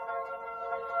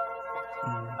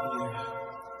Yeah.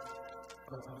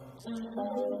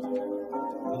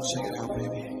 Check it out, baby.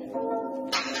 Bring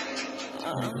it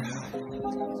out.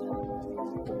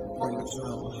 Bring the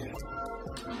drum, yeah.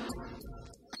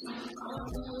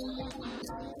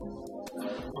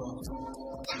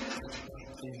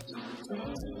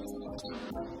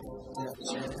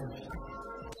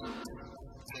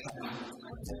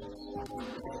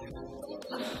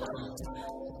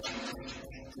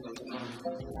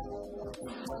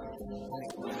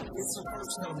 It's the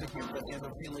first time together and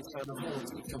I'm feeling kind of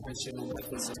horny. Conventional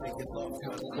methods of making love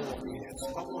kind of boring.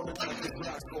 I wanna knock the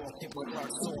block off, get my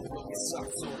rocks on, blow your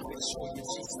socks off, make sure your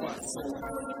G-spot's on.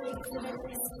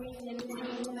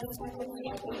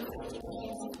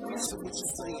 So what you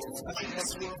saying? I think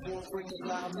that's where I'm born, bring it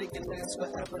live, make it last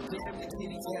forever. Damn it,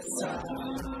 kitty, yes,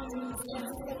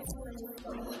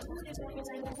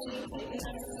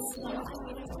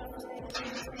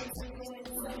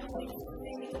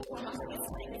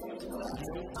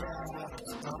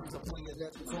 I'm the player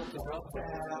that you're talking about.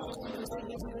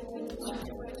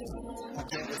 I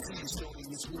gotta see you show me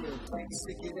it's real. Baby,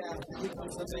 stick it out. Here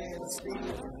comes the man of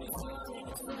steel.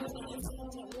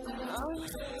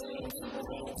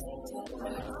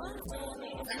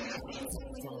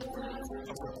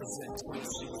 I represent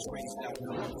 26 raised out in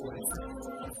Brooklyn.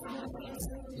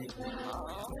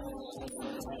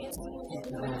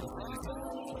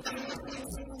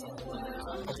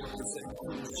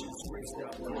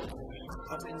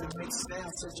 I'm in the mix now,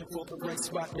 searching for the right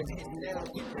spot to hit now.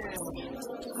 Get down.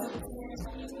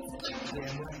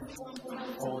 Damn right.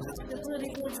 On the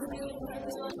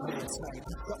man's night.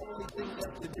 The only thing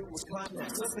left to do is climax.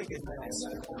 Let's make it nice.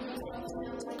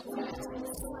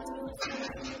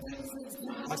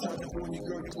 I tried to warn you,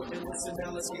 girl, you wouldn't listen.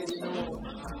 Now let's get it on.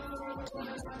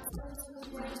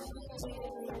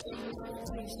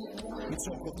 You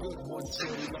talk a good one,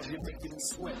 shorty, love you making me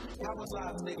sweat. How a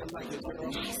live nigga like it,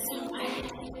 girl?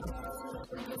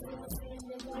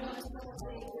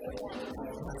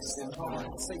 Nice and hard,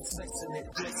 safe sexing it,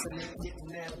 flexing it, getting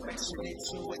that affectionate,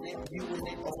 chewing it, viewing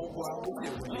it, all while we're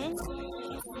doing it.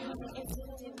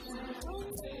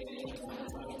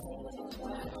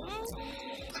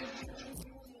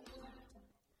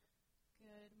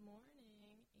 Good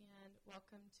morning and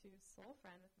welcome to Soul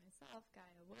Friend with myself,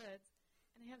 Gaia Woods.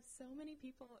 And I have so many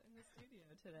people in the studio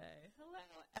today. Hello,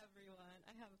 everyone.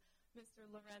 I have Mr.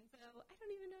 Lorenzo. I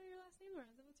don't even know your last name,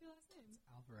 Lorenzo. What's your last name? It's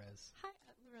Alvarez. Hi,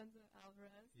 Lorenzo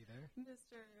Alvarez. You there?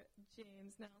 Mr.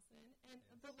 James Nelson and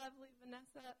the lovely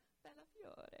Vanessa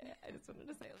Bellafiore. I just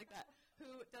wanted to say it like that.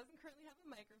 Who doesn't currently have a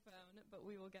microphone, but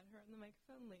we will get her on the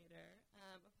microphone later.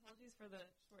 Apologies for the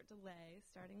short delay,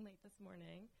 starting late this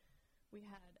morning. We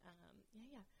had,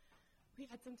 we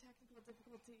had some technical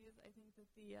difficulties. I think that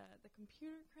the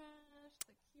computer crashed,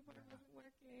 the keyboard wasn't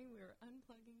working, we were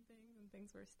unplugging things, and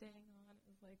things were staying on. It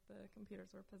was like the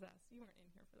computers were possessed. You weren't in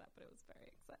here for that, but it was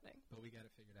very exciting. But we got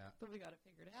it figured out.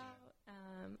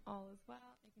 All is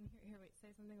well. I can hear, wait,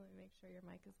 say something. Let me make sure your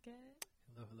mic is good.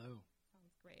 Hello, hello.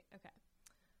 Sounds great. Okay.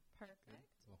 Perfect.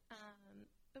 Cool.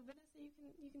 Vanessa,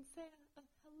 you can say a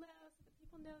hello so that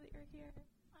people know that you're here.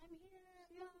 I'm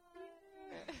here.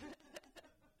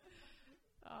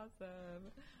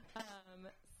 Awesome.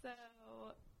 So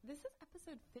this is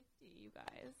episode 50, you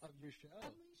guys. Of your show.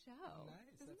 Of my show.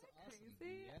 Nice. Isn't That's that awesome.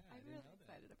 crazy? Yeah, I'm really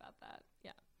excited about that.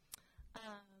 Yeah.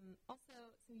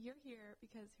 Also, so you're here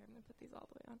because, here, I'm going to put these all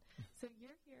the way on. So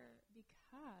you're here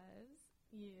because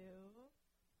you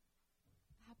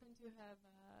happen to have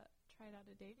tried out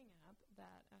a dating app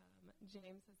that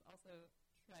James has also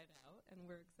tried out, and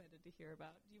we're excited to hear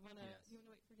about. Do you want to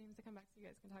wait for James to come back so you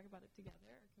guys can talk about it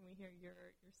together, or can we hear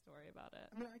your story about it?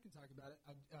 I mean, I can talk about it.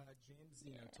 James,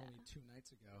 told me 2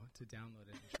 nights ago to download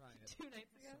it and try it. 2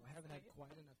 nights ago? So I haven't had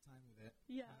quite enough time with it.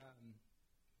 Yeah.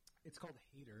 It's called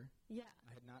Hater. Yeah.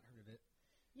 I had not heard of it.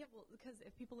 Yeah, well, because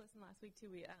if people listened last week, too,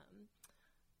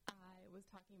 I was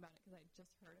talking about it because I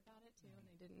just heard about it, too, and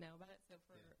I didn't know about it. So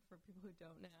for people who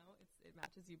don't know, it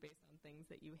matches you based on things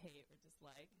that you hate or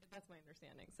dislike. That's my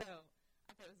understanding. So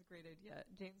I thought it was a great idea.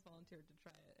 James volunteered to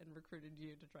try it and recruited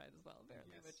you to try it as well,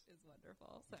 apparently, which is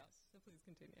wonderful. So please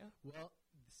continue. Well,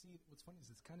 see, what's funny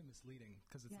is it's kind of misleading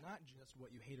because it's not just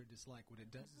what you hate or dislike. What it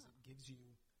does is it gives you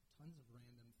tons of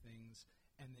random things,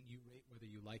 and then you rate whether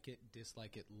you like it,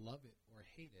 dislike it, love it, or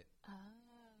hate it.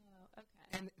 Oh, okay.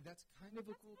 And that's kind of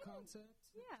a cool concept.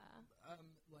 Yeah.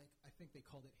 I think they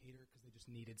called it Hater because they just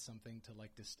needed something to,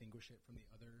 distinguish it from the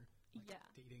other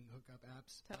dating hookup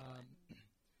apps. Totally.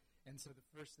 And so the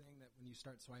first thing that when you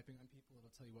start swiping on people,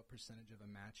 it'll tell you what percentage of a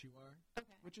match you are.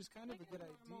 Okay. Which is kind of a good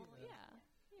idea.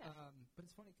 Yeah. But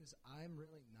it's funny because I'm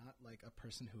really not like a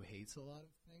person who hates a lot of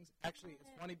things. Actually, it's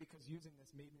funny because using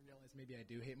this made me realize maybe I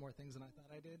do hate more things than I thought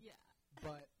I did. Yeah.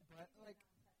 But like,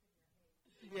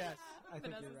 yes, I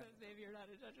think Vanessa you're right. says maybe you're not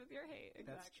in touch with your hate.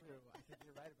 Exactly. That's true. I think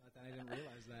you're right about that. I didn't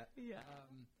realize that. Yeah.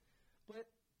 What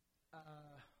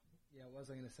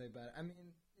was I going to say about it? I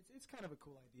mean, it's kind of a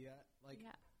cool idea. Like,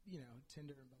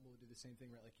 Tinder and Bumble would do the same thing,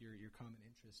 right? Like your common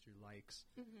interest, your likes,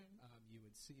 you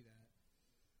would see that.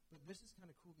 But this is kind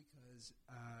of cool because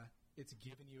it's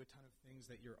given you a ton of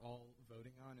things that you're all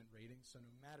voting on and rating. So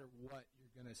no matter what,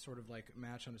 you're going to sort of like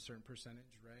match on a certain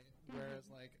percentage, right?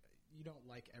 Whereas like you don't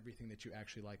like everything that you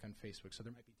actually like on Facebook. So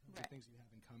there might be tons of things you have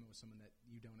in common with someone that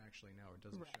you don't actually know or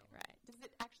doesn't show. Right. Does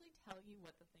it actually tell you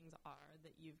what the things are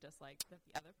that you've disliked that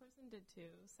the other person did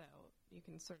too, so you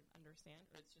can sort of understand?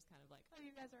 Or it's just kind of like, oh,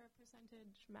 you guys are a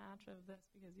percentage match of this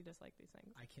because you dislike these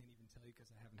things? I can't even tell you because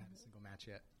I haven't had a single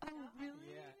match yet. Oh,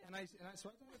 really? Yeah.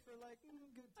 So I've done it for like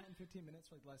good 10, 15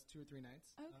 minutes for like the last 2 or 3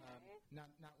 nights. Okay.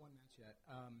 Not one match yet.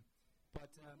 But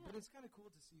it's kind of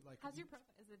cool to see like. How's your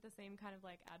profile? Is it the same kind of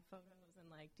like add photos and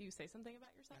like do you say something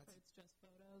about yourself or it's just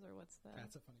photos or what's the?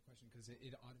 That's a funny question because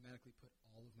it automatically put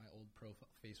all of my old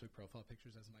Facebook profile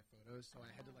pictures as my photos, so I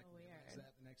had to like realize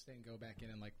that the next day and go back in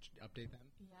and like update them.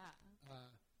 Yeah.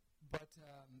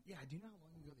 Do you know how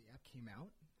long ago the app came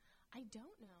out? I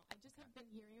don't know. I just have been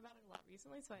hearing about it a lot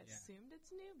recently, so I assumed it's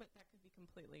new, but that could be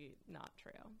completely not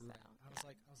true. So. Right. I was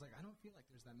like, I don't feel like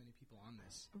there's that many people on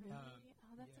this. Really?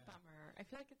 That's a bummer. I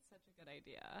feel like it's such a good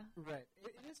idea. Right.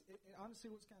 It is. It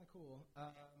honestly was kind of cool.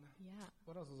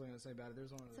 What else was I going to say about it?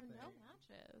 There's one other thing. So no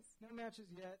matches. No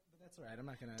matches yet, but that's all right. I'm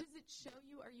not going to. Does it show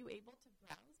you? Are you able to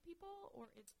browse people,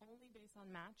 or it's only based on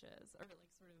matches, or like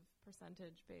sort of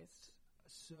percentage based?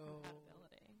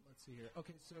 Compatibility. Let's see here.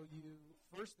 Okay, so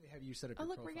they have you set up. Oh,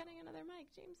 your look, profile. we're getting another mic,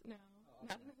 James. No.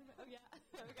 Oh, yeah.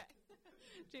 Okay.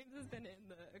 James has been in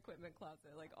the equipment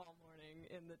closet like all morning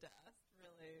in the desk,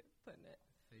 really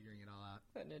figuring it all out,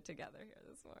 putting it together here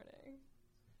this morning.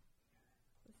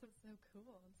 This is so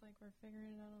cool. It's like we're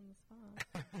figuring it out on the spot.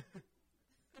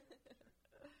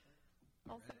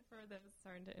 Also, for those,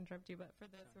 sorry to interrupt you, but for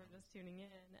those who are just tuning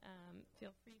in,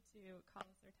 feel free to call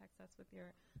us or text us with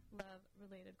your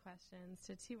love-related questions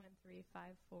to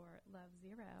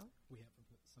 213-54-LOVE-0. We have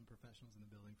some professionals in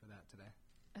the building for that today.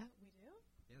 We do?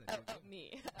 Yeah, they do.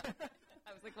 Me.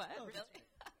 I was like, what? Really? Right.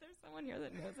 There's someone here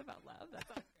that knows about love? That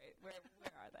sounds great. Where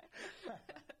are they?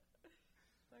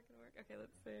 Is that going to work? Okay,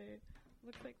 let's see.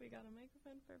 Looks like we got a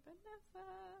microphone for Vanessa.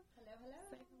 Hello.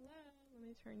 Say hello. Let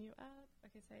me turn you up.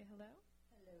 Okay, say hello.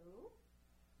 Hello.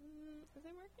 Is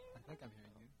it working? I think I'm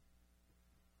hearing you.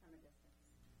 From a distance.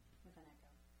 With an echo.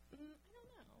 I don't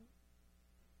know.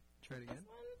 Try it again. This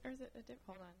one? Or is it a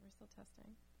different? Hold on. We're still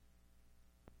testing.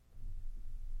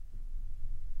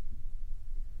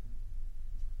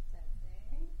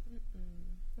 Testing.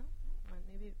 Not that one.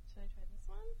 Maybe, should I try this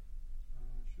one?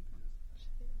 Should be this.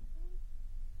 Should be that one?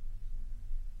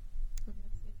 We're going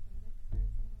to see if the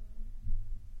mixer's on.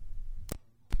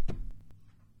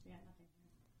 Yeah, nothing here.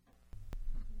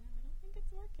 No, I don't think it's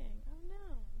working. Oh,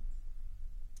 no.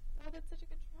 Oh, that's such a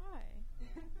good try.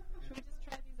 Should we just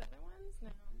try these other ones? No.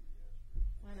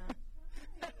 Why not?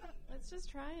 Let's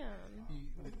just try them.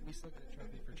 We still get a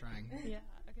trophy for trying. Yeah.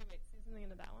 Okay, wait. Say something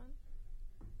into that one.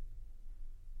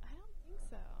 I don't think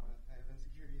so. I have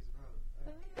insecurities about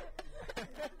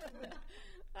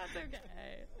That's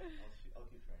okay. I'll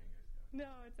keep trying, guys. No,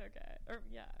 it's okay. Or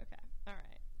yeah, okay. All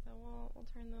right. So we'll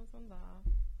turn those ones off.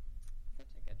 Such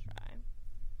a good try.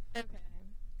 Okay.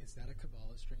 Is that a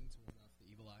Kabbalah string to ward off the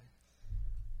evil eye?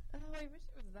 Oh, I wish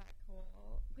it was that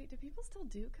cool. Wait, do people still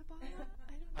do Kabbalah?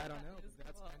 I don't know. That's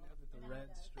I know that the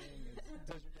red string is.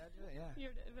 Does your dad do it? Yeah.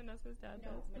 Vanessa's dad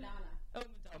No, does. Madonna. Oh,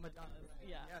 Oh, Madonna. Right.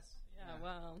 Yeah. Yes. Yeah.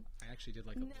 Well. I actually did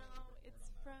like. No,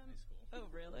 it's from. High school. Oh,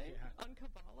 really? Yeah. On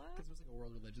Kabbalah? Because it was like a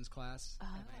world religions class, Oh.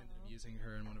 and I ended up using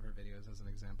her in one of her videos as an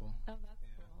example. Oh, that's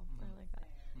Yeah. cool. I like that.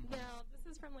 No, this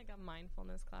is from like a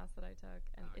mindfulness class that I took,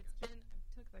 and I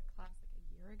took the class like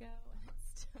a year ago, and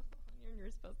it's still on here, and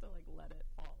you're supposed to like let it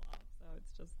fall off, so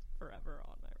it's just forever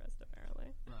on my wrist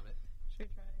apparently. Love it. Should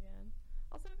we try again?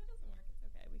 Also, if it doesn't work, it's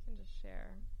okay. We can just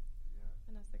share. Yeah.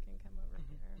 Vanessa can come over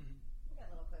here. We'll get a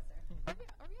little closer.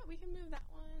 Oh yeah, we can move that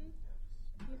one.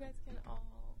 You guys can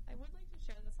all. I would like to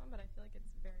share this one, but I feel like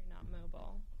it's very not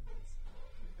mobile.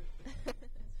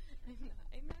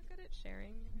 I'm not good at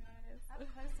sharing, you guys. Up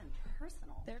close and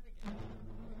personal. There we go.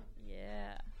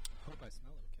 Yeah. Hope I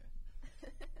smell okay.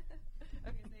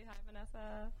 Okay, say hi,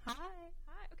 Vanessa. Hi.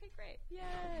 Okay, great.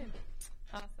 Yay.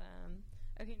 Awesome.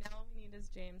 Okay, now all we need is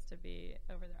James to be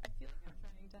over there. I feel like I'm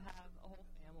trying to have a whole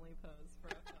family pose for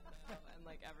a photo, and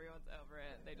like everyone's over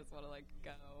it. They just want to like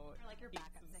go. Or like your eat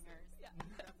backup some singers. soup. Yeah.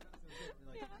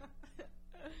 Like,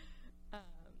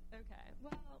 Okay.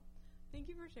 Well, thank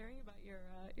you for sharing about your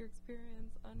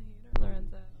experience on Hater,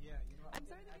 Lorenzo. yeah, you know, I'm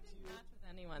sorry that we didn't match with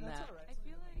anyone. That's though. all right. I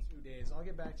feel like 2 days. I'll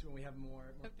get back to you when we have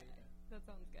more okay, data. that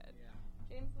sounds good. Yeah.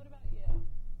 James, what about you?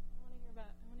 I want to hear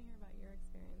about your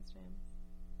experience, James.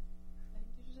 I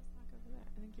think you should just talk over there.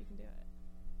 I think you can do it.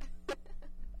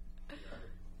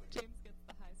 James gets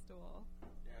the high stool.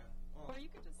 Yeah. Or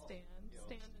you could just stand and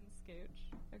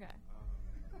scooch. Okay.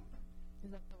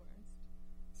 Is that the worst?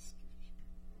 This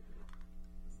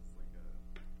is like a.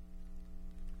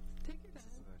 Take your This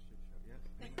is time. a shit show. Yeah.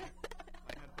 My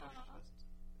headphone is just.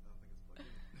 I don't think it's plugged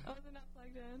in. Oh, is it not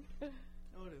plugged in?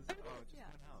 No, it is. Oh, Oh, it just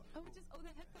yeah. went out. The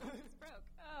headphone just broke.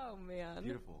 Oh man.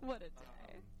 Beautiful. What a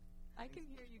day. I can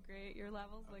hear you great. Your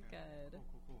levels look good.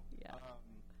 Cool. Yeah.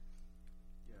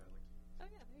 Yeah, I like to. Oh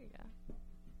yeah, there you go.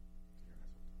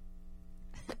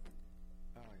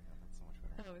 Oh yeah, that's so much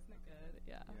better. Oh, isn't it good?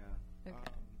 Yeah. Yeah.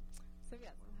 Okay. So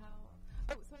yeah, so how?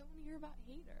 Oh, so I want to hear about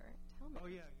Hater. Tell me. Oh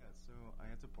yeah. So I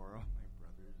had to borrow my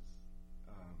brother's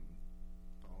phone,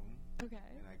 Okay.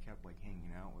 and I kept like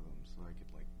hanging out with him so I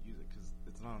could like use it because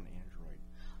it's not on Android.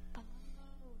 Oh,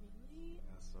 really?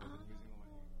 Yeah, so I've been using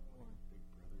my big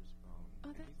brother's phone. Oh,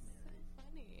 and that's he's so married.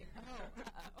 funny. Oh,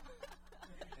 wow.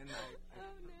 And I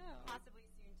Oh no. Possibly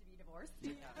soon to be divorced.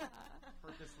 Yeah.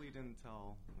 purposely didn't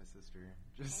tell my sister.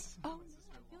 Just Oh my no, I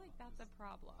sister-in-law. feel like that's a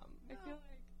problem. I No. feel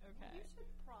like okay. You should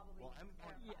probably. Well, I'm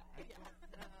Yeah.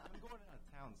 I'm going out of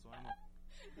town, so I'm.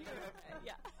 You're okay.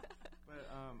 Yeah. But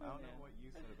I don't know what you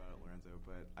said about it, Lorenzo.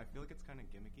 But I feel like it's kind of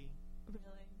gimmicky.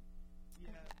 Really? Yeah.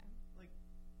 Okay. Like,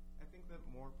 I think that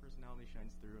more personality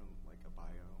shines through in like a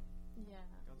bio. Yeah.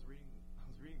 Like, I was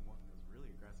reading one that was really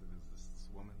aggressive. It was this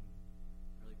woman,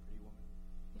 really pretty woman,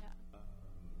 Yeah.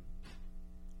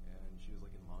 and she was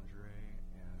like in lingerie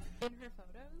and In her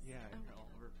photos? yeah, in Oh, all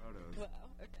man. of her photos. Wow.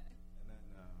 Okay. And then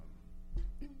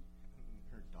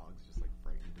her dog's just like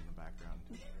frightened in the background.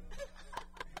 That's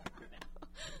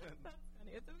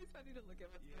funny. It's always funny to look at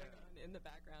what's Yeah. going on in the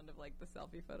background of like the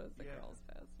selfie photos that Yeah. girls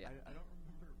post. Yeah. I don't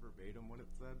remember verbatim what it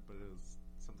said, but it was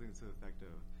something to the effect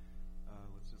of,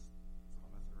 let's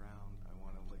not mess around. I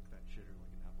want to lick that shitter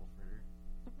like an apple fritter.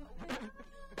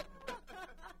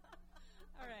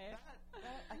 All right.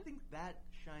 I think that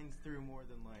shines through more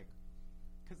than like,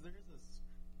 because there is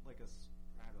like a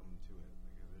stratum to it.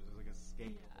 There's like a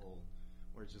scale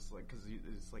where it's just like, because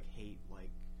it's like hate, like.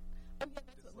 Oh yeah,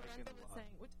 that's what Dislike Lorenzo and was love.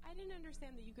 saying, which I didn't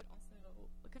understand that you could also,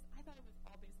 because I thought it was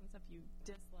all based on stuff you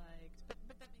disliked, but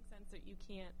that makes sense that you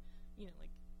can't,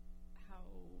 like how,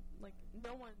 like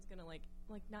no one's gonna like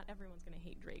not everyone's gonna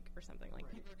hate Drake or something. Like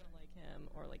Right. people are gonna like him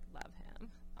or like love him,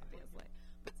 obviously.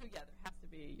 But so yeah, there has to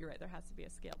be. You're right. There has to be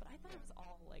a scale. But I thought it was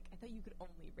all like I thought you could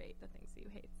only rate the things that you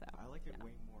hate. So I like it yeah.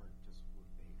 way more just with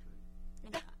the hatred.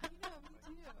 Yeah, me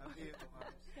too. That'd be the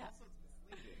one. Yeah. Also, it's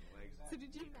misleading. Like, So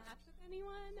did you match with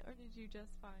anyone, or did you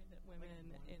just find women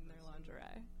one in their person.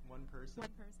 lingerie? one person?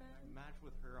 One person? I matched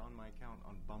with her on my account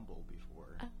on Bumble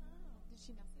before. Oh, did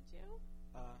she message you?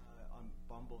 On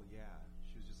Bumble, yeah.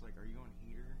 She was just like, "Are you on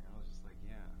Heater?" And I was just like,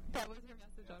 "Yeah." That was her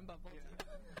message on Bumble. Yeah.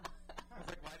 I was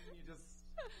like, "Why didn't you just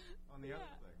on the other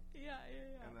thing?" Yeah.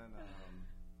 And then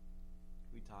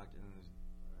we talked, and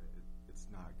it's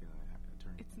not gonna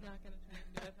turn. It's not going to turn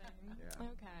into a thing.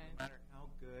 Yeah. Okay. No matter how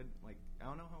good, like I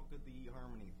don't know how good the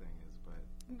eHarmony thing is, but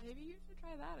Maybe you should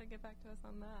try that and get back to us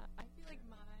on that. I feel like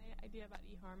my idea about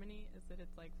eHarmony is that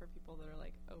it's like for people that are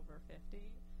like over 50,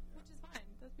 which is fine.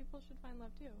 Those people should find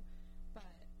love too. But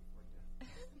before death.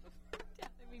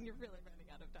 death, I mean, you're really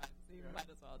running out of time, so you might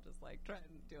as well just like try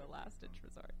and do a last ditch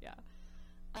resort. Yeah.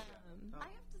 I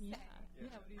have to say,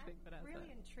 Yeah. What do you think, Vanessa? I'm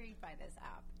really intrigued by this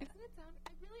app. Isn't it sound?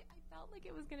 I felt like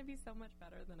it was going to be so much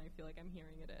better than I feel like I'm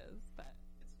hearing it is. But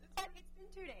But it's been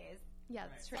 2 days. yeah,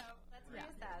 that's So true. let's Yeah.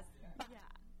 reassess. But Yeah.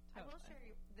 I will share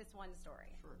you this one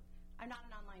story. Sure. I'm not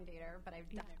an online dater, but I've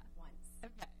done Yeah. it once.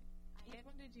 Okay. Which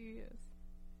one did you use?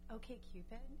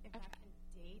 OkCupid, if that can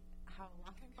date how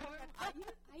long ago. I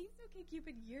used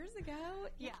OkCupid years ago.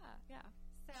 Yeah. Yeah.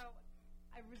 So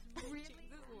I was really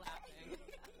James is laughing.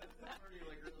 already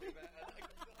like really bad. I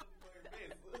can tell on your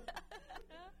face.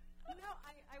 No,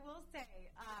 I will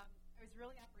say I was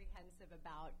really apprehensive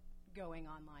about going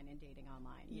online and dating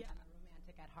online. Yeah. I'm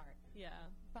romantic at heart. Yeah.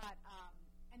 But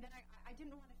and then I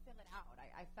didn't want to fill it out.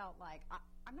 I felt like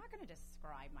I'm not going to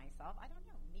describe myself. I don't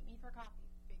know. Meet me for coffee.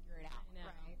 Figure it out. I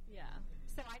know. Right. Yeah.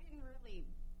 So I didn't really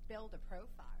build a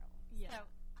profile. Yeah. So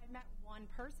I met met one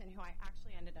person who I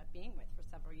actually ended up being with for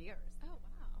several years. Oh,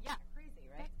 wow. Yeah, crazy,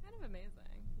 right? That's kind of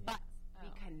amazing. But we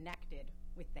connected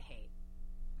with the hate.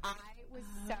 I was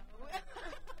so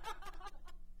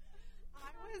I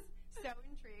was so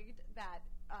intrigued that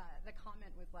the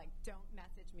comment was like, "Don't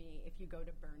message me if you go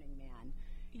to Burning Man,"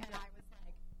 and I was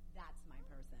like, "That's my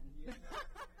person." Really?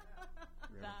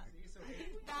 That is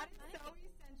so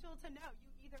essential to know.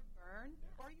 You either burn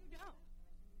or you don't.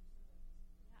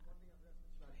 One thing I've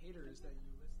mentioned about hater is that you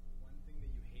list the one thing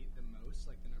that you hate the most,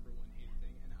 like the number one hated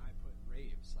thing, and I put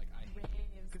raves. Like I hate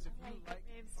Raves. because if I you like like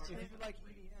raves if too. you like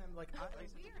EDM, like I like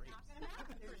We are not gonna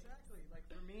match. exactly. Like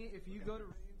for me, if you go to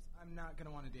raves, I'm not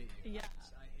gonna want to date you. Yeah.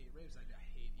 I hate raves. I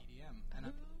hate EDM, and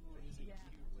I'm praising Yeah.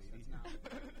 you, lady. Not.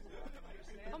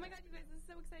 Oh my God, you guys, this is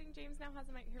so exciting. James now has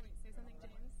a mic. Here, wait, say something,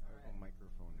 James. I have a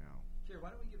microphone now. Here, why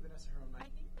don't we give Vanessa her own mic? I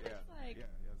think that it's like, yeah,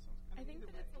 that sounds good. I think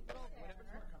that it's a little,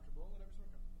 Whatever's more comfortable. Whatever's more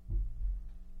comfortable.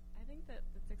 I think that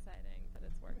it's exciting that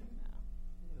it's working now.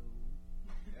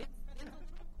 It's a little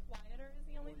quieter is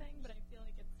the only thing, but I feel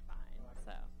like it's fine.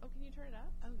 So, oh, can you turn it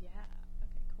up? Oh, yeah.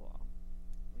 Okay, cool.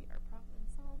 We are problem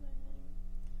solving.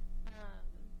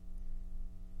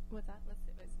 What's that? Let's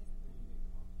say something.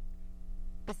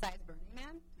 Besides Burning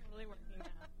Man, Totally working now.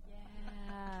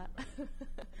 Yeah.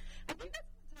 I think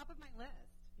that's on the top of my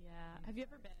list. Yeah. Have you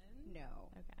ever been? No.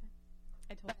 Okay.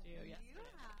 I told you You yesterday.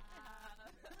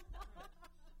 have.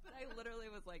 But I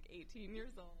literally was like 18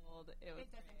 years old. It was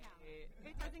It doesn't count. great.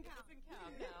 It doesn't count. It doesn't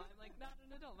count now. I'm like not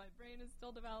an adult. My brain is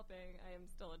still developing. I am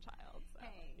still a child. So,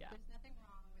 Hey, yeah. there's nothing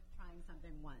wrong with trying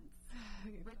something once.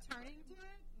 Returning to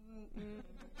it?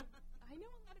 I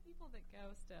know a lot of people that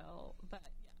go still, but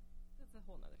yeah, that's a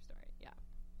whole nother story. Yeah.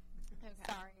 Okay.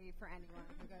 Sorry for anyone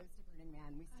who goes to Burning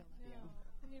Man. We still love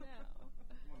you. You know.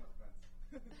 I'm on the fence.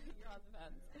 You're on the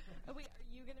fence. Oh wait, are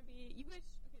you gonna be? You guys?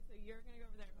 Okay, so you're gonna go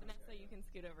over there. Vanessa, you can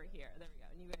scoot over here. There we go,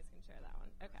 and you guys can share that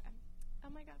one. Okay. Oh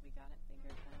my God, we got it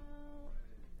figured out.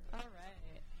 All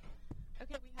right.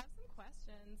 Okay, we have some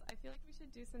questions. I feel like we should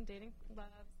do some dating,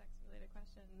 love, sex-related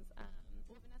questions.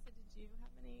 Well, Vanessa, did you have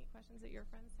any questions that your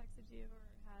friends texted you or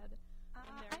had on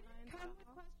their I minds? come at with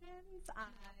all? questions.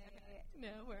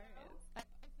 No worries. I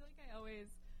feel like I always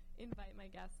invite my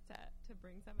guests to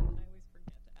bring some, and then I always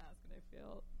forget to ask, and I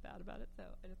feel bad about it. So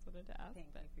I just wanted to ask. Thank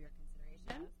but you for your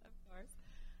consideration. yes, of course.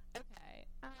 Okay.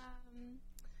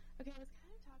 Okay, I was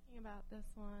kind of talking about this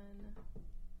one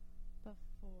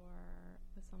before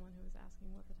with someone who was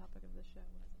asking what the topic of the show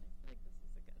was, and I feel like this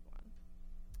is a good one.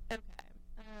 Okay.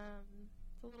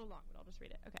 It's a little long, but I'll just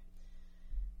read it. Okay.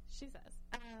 She says,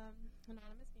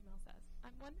 anonymous female says,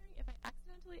 I'm wondering if I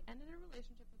accidentally ended a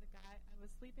relationship with a guy I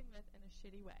was sleeping with in a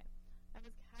shitty way. I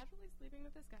was casually sleeping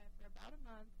with this guy for about a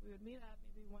month. We would meet up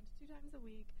maybe 1 to 2 times a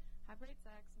week, have great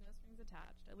sex, no strings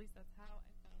attached. At least that's how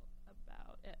I felt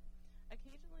about it.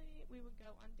 Occasionally, we would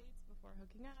go on dates before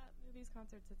hooking up, movies,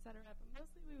 concerts, etc., but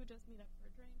mostly we would just meet up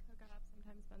for a drink, hook up,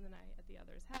 sometimes spend the night at the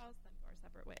other's house, then go our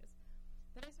separate ways.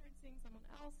 Then I started seeing someone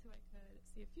else who I could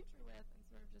see a future with and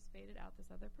sort of just faded out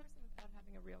this other person without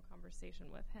having a real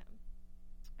conversation with him.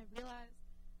 I realized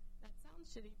that sounds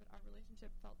shitty, but our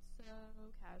relationship felt so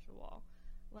casual.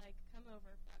 Like, come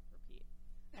over, fuck, repeat.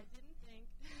 I didn't think...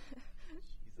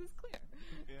 This is clear.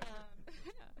 Yeah.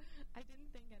 I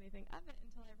didn't think anything of it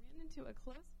until I ran into a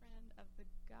close friend of the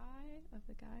guy, or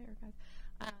guys,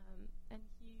 and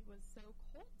he was so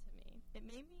cold to me. It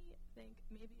made me think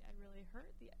maybe I really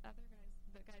hurt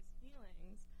the guy's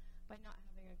feelings by not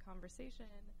having a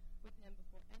conversation with him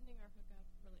before ending our hookup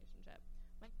relationship.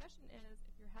 My question is,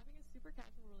 if you're having a super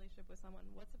casual relationship with someone,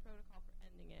 what's the protocol for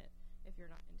ending it if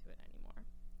you're not into it anymore?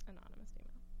 Anonymous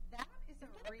female. That is a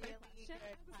Isn't that really question? good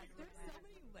I was like, question. there's so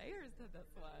many layers to this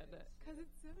one because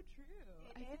it's so true.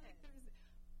 It I feel is. like there's.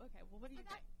 Okay, well, what do you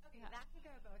But think? that could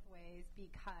go both ways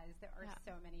because there are Yeah.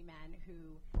 so many men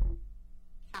who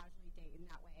casually date in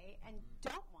that way and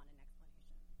don't want an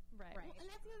explanation. Right. Right. Well, and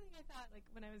that's the other thing I thought. Like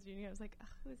when I was reading, I was like, oh,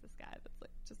 who is this guy that's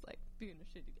like just like being a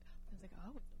shitty? I was like,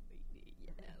 oh, it's a lady.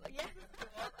 Yeah. Like, Yeah. this is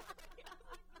cool.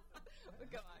 But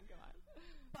go on.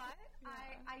 But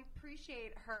Yeah. I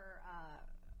appreciate her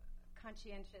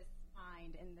conscientious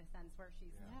mind in the sense where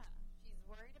she's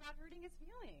worried about hurting his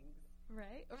feelings.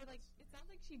 Right? Or like it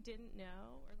sounds like she didn't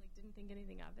know or like didn't think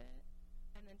anything of it,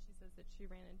 and then she says that she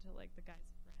ran into like the guy's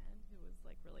friend who was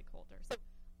like really cold to her. So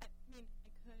I mean,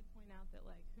 I could point out that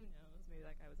like who knows, maybe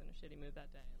that guy was in a shitty mood that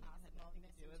day and like, had nothing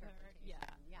to do with her. Yeah.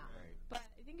 Yeah. Right. But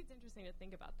I think it's interesting to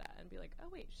think about that and be like,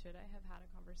 oh wait, should I have had a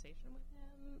conversation with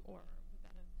him, or would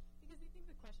that have? Because I think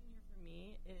the question here for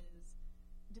me is,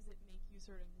 does it make you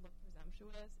sort of look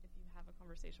presumptuous if you have a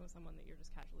conversation with someone that you're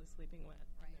just casually sleeping with?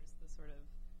 Right. And there's this sort of,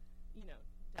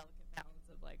 delicate balance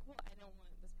of like, well,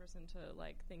 person to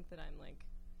like think that I'm like,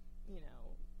 you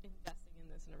know, investing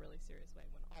in this in a really serious way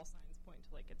when all signs point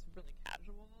to like it's really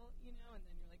casual, you know, and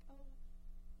then you're like, oh,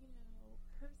 you know,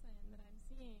 person that I'm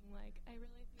seeing, like I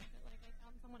really think that like I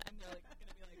found someone. I'm like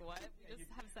gonna be like, what? We just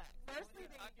have sex. Firstly,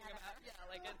 What are you talking about? Yeah,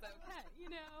 like it's okay,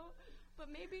 you know. But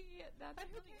maybe that's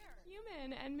really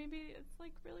human, and maybe it's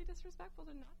like really disrespectful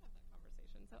to not have that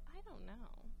conversation. So I don't know,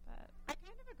 but I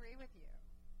kind of agree with you.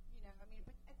 You know, I mean,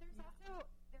 but there's also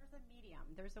there's a medium.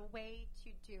 There's a way to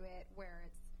do it where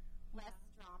it's less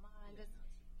drama and just,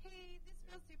 hey, this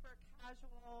feels super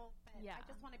casual, but I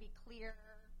just want to be clear.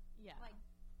 Yeah. Like,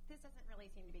 this doesn't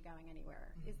really seem to be going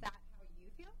anywhere. Is that how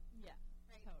you feel? Yeah,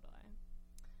 Right. totally.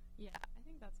 Yeah, I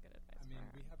think that's good advice. I mean,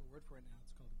 for her. we have a word for it now.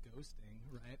 It's called ghosting,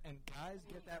 right? And guys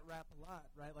get that rap a lot,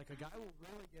 right? Like a guy will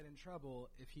really get in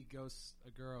trouble if he ghosts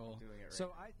a girl. Doing it right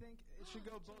So now. I think it should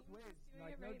go both James ways. is doing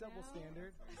Like it no right double now.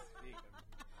 standard. Oh my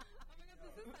god,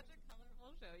 this is such a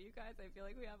colorful show. You guys, I feel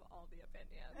like we have all the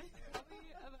opinions. Tell me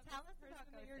about Tell this us about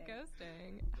person that you're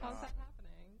ghosting. ghosting. How's that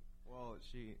happening? Well,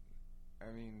 I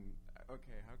mean,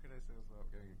 okay, how could I say this without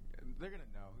getting... They're going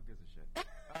to know. Who gives a shit?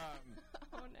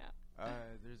 Oh no.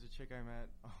 There's a chick I met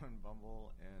on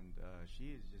Bumble, and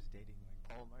she is just dating,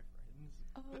 like, all of my friends.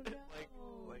 Oh no.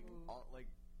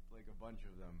 like a bunch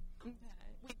of them. Okay.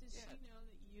 Wait, does she know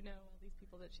that you know all these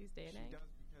people that she's dating? She does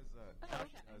because Oh, now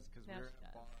she okay. does because we Now were she at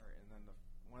a does. bar, and then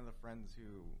one of the friends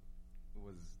who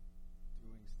was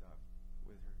doing stuff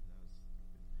with her,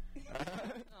 that was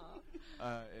stupid,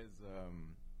 is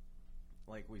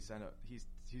like we sent a he's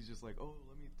just like, oh,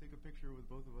 let me take a picture with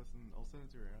both of us and I'll send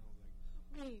it to her, and I was like,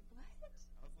 Wait, what?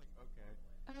 I was like, okay.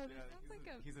 Oh, this sounds like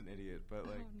He's an idiot, but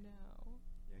like, Oh no.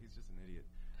 yeah, he's just an idiot.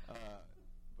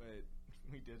 But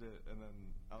we did it, and then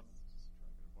I was just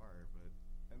drunk at a bar,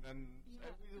 and then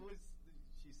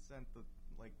she sent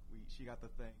she got the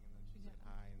thing, and then she said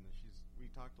hi, and then we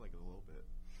talked like a little bit.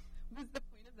 Was the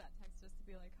point of that text just to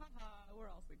be like, haha, we're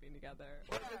all sleeping together?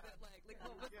 Or was it like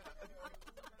what was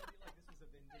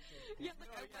Yeah,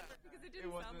 like I wonder, because it didn't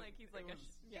sound like he's like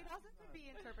It also could be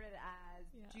interpreted as,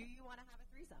 do you want to have a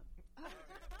threesome?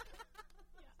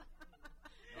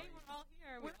 Hey, we're all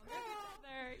here. We're all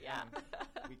together. Yeah.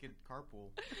 We could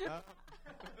carpool.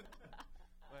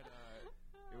 But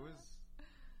it was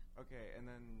okay, and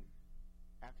then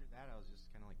after that, I was just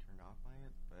kind of like turned off by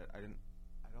it. But I don't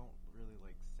really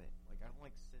like I don't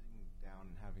like sitting down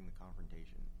and having the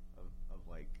confrontation of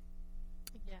like,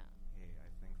 Yeah. hey, I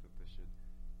think that this should,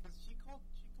 because she called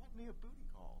me a booty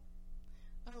call.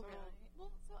 Oh, So- really?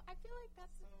 Well, so I feel like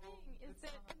that's the thing, is it's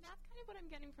that, not- and that's kind of what I'm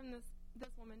getting from this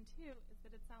woman too, is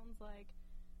that it sounds like,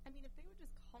 I mean, if they would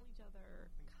just call each other,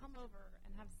 come over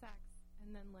and have sex,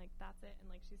 and then like that's it, and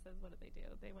like she says, what did they do?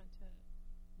 They went to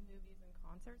movies and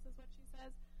concerts, is what she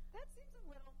says. That seems a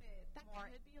little bit That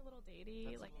more. could be a little datey,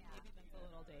 That's a like little maybe that's a datey.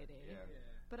 little datey.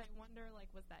 Yeah. But I wonder,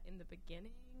 like, was that in the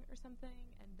beginning or something,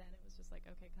 and then it was just like,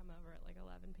 okay, come over at like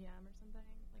 11 p.m. or something?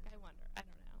 Like, I wonder. I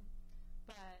don't know.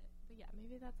 But yeah,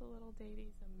 maybe that's a little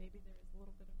datey, so maybe there is a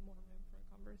little bit of more room for a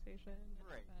conversation.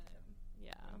 Right. But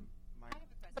yeah. I have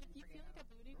a question But if you for feel like a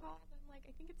booty call, then like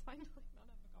I think it's fine to like not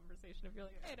have a conversation. If you're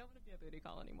like, hey, I don't want to be a booty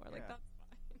call anymore, like Yeah. that's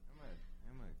fine.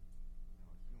 I'm a human.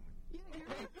 Yeah, you're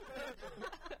right.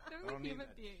 There's I a don't need human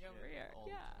that being shit over here. all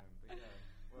the Yeah. time, but yeah.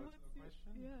 What's the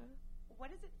question? Yeah. What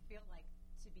does it feel like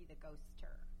to be the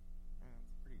ghoster?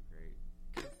 It's pretty great.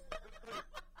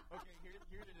 Okay,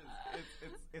 here it is.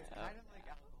 It's kind of like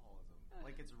alcoholism.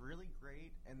 Like, it's really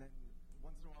great, and then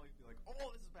once in a while you'll be like,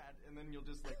 oh, this is bad, and then you'll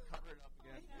just like cover it up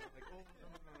again. Yeah. Like, oh,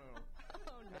 no.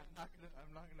 Oh no.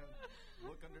 I'm not gonna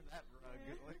look under that rug.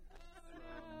 Like,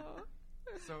 Oh.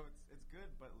 so it's good,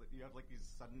 but you have like these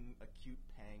sudden acute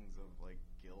pangs of like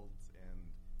guilt and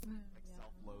like Yeah.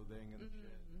 self-loathing and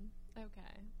shit.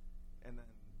 Okay. And then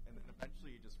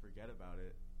eventually you just forget about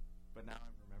it. But now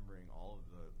I'm remembering all of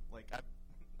the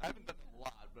I haven't done a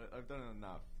lot, but I've done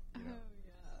enough. You know, Oh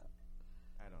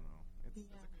yeah. I don't know. It's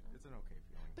an okay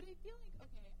feeling. But I feel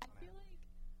like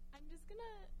I'm just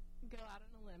gonna go out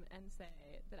on a limb and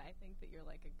say that I think that you're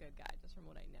like a good guy just from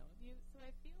what I know of you. So I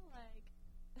feel like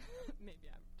maybe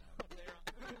I'm totally wrong.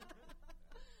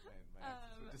 my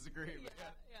exes would disagree, but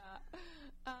yeah.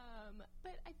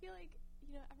 But I feel like,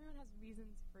 you know, everyone has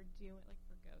reasons for doing, like,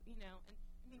 for go, you know, and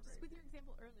I mean, just Right. with your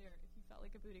example earlier, if you felt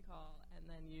like a booty call and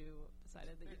then you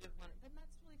decided that you didn't want it, then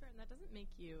that's totally fair, and that doesn't make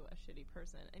you a shitty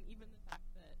person. And even the fact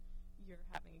that you're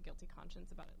having a guilty conscience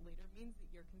about it later means that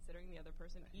you're considering the other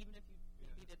person, even if you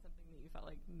maybe did something that you felt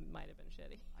like might have been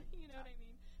shitty. You know what I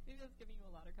mean? Maybe that's giving you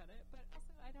a lot of credit, but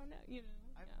also I don't know. You know?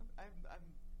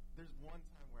 There's one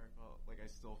time where I felt like I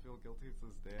still feel guilty to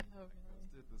this day. Oh, I really?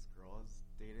 ghosted this girl I was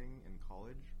dating in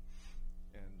college,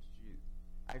 and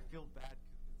I feel bad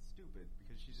because it's stupid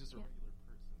because she's just a regular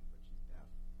person, but she's deaf.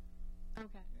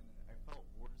 Okay. And I felt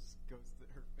worse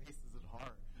ghosted. Her face isn't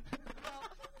hard. Well,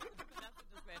 Vanessa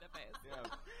just made a face. Yeah.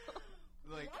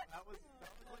 Like that was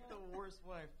like the worst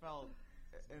one I felt.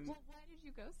 And well, why did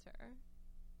you ghost her?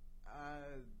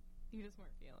 You just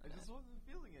weren't feeling it. I just wasn't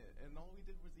feeling it, and all we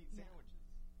did was eat sandwiches.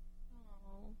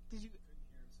 Oh. Did you? Couldn't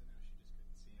hear him, so now she just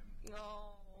couldn't see him.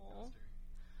 Oh.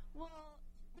 Well,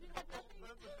 but it had nothing.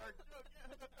 That's a dark joke.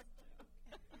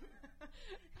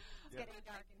 It's getting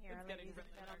dark in here. It's getting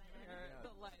really dark in here.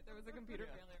 The light. There was a computer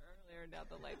failure earlier, and now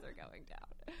the lights are going down.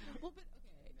 Well, but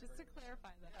okay, just to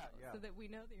clarify that, so that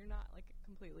we know that you're not like a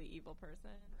completely evil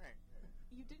person. Right.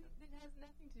 You didn't. It has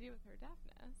nothing to do with her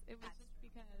deafness. It was just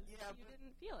because you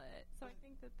didn't feel it. So I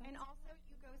think that. And also,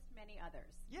 you ghost many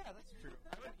others. Yeah, that's true.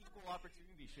 I'm an equal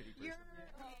opportunity shitty person. You're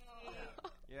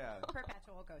a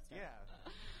perpetual ghoster. Yeah.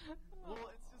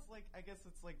 Well, it's just like I guess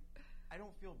it's like I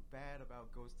don't feel bad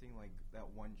about ghosting like that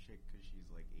one chick because she's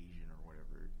like Asian or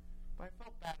whatever, but I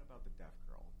felt bad about the deaf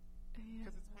girl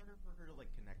because it's harder for her to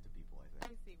like connect to people. I think.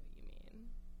 I see what you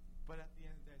mean. But at the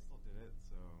end of the day, I still did it,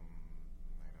 so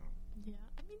I don't. Yeah,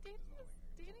 I mean,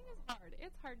 dating is hard.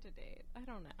 It's hard to date. I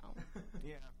don't know.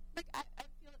 Yeah. Like I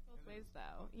feel it both ways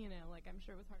though. You know, like I'm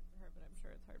sure it was hard for her, but I'm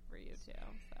sure it's hard for you too.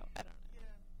 So I don't know.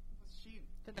 Yeah. Well,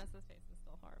 Vanessa's face is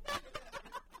still horrible.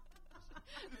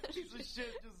 Piece of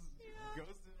shit just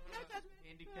ghosted a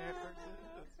handicapped person.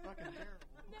 That's fucking terrible.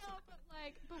 No,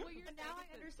 but what you're now I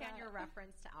understand your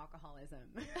reference to alcoholism.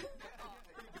 Random,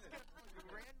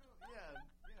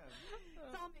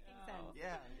 It's all making sense.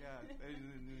 yeah. And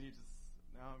then you just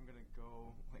now I'm gonna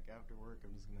go like after work.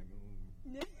 I'm just gonna go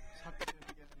suck it in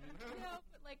again. No,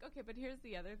 but like okay, but here's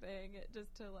the other thing,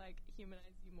 just to like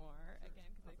humanize you more again,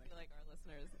 because I feel like our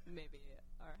listeners maybe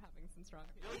are having some strong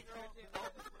feelings.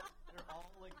 They're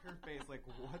all like her face, like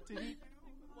what did he do?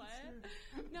 What?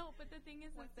 No, but the thing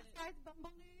is, What's this guy's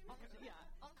Bumble name? I'll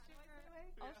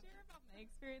share about my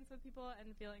experience with people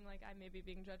and feeling like I may be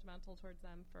being judgmental towards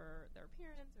them for their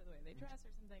appearance or the way they dress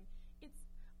or something. It's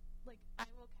like I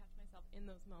will catch myself in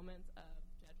those moments of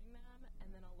judging them, and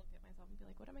then I'll look at myself and be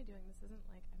like, what am I doing? This isn't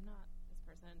like, I'm not this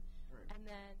person. Right. And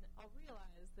then I'll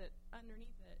realize that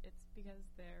underneath it, it's because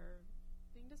they're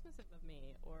being dismissive of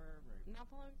me or not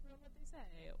following through on what they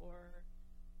say or,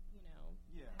 you know,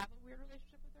 have a weird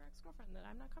relationship with their ex-girlfriend that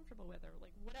I'm not comfortable with or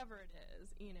like whatever it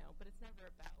is, you know, but it's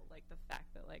never about like the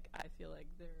fact that like I feel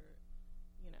like their,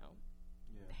 you know,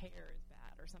 hair is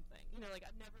bad or something. You know, like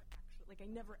I never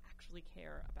actually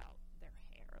care about their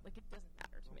hair. Like it doesn't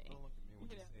matter to me. Don't look at me when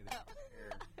you say that.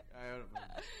 Hair. I'm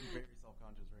very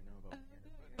self-conscious right now about hair.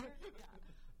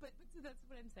 But so that's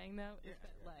what I'm saying though, is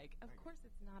that like of course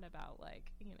it's not about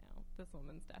like, you know, this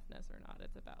woman's deafness or not.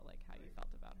 It's about like how you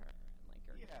felt about her and like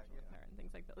your connection with her and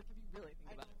things like that. Like if you really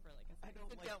think about it for like a second. I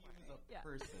don't like you as a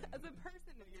person. As a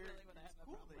person is really what I have a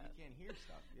cool problem that with. you can't hear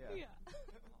stuff. Yeah.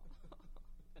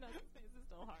 Vanessa's face is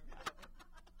still hard. This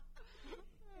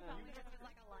was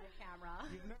like a live camera.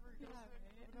 You've never ghosted,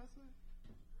 Vanessa?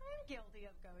 I'm guilty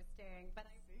of ghosting, but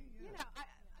you know, a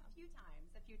few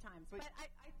times. But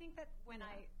I think that when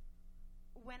I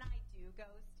do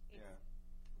ghost, it's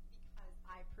because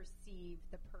I perceive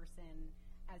the person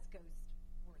as ghost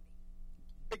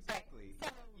worthy. Exactly.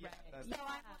 Right? So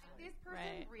I'm like, this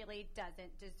person really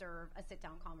doesn't deserve a sit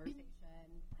down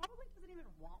conversation. Probably doesn't even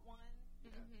want one.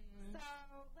 Mm-hmm. So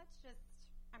let's just.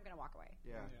 I'm gonna walk away.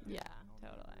 Yeah,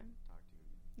 totally. Talk to you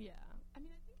again. Yeah, I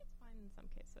mean, I think it's fine in some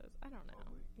cases. I don't know.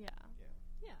 Probably. Yeah, I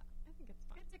think it's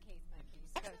fine. It's a case by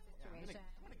case situation.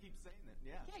 I'm gonna keep saying that.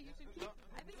 Yeah. Yeah, you should keep.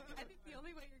 I think the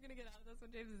only way you're gonna get out of this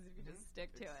one, James, is if you just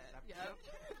stick to it. Yeah.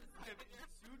 If it's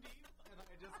too deep, and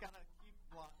I just gotta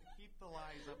keep the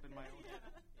lies up in my own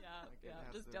head. Yeah.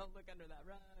 Just don't look under that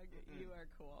rug. You are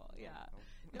cool. Yeah.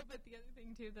 No, but the other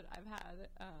thing too that I've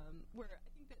had, where I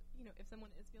think that you know, if someone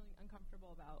is feeling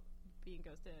uncomfortable about being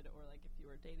ghosted, or like if you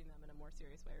were dating them in a more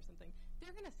serious way or something,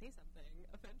 they're gonna say something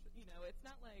eventually. You know, it's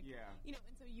not like you know,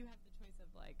 and so you have the choice of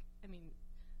like, I mean,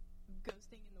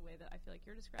 ghosting in the way that I feel like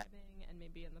you're describing, and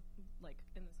maybe in the like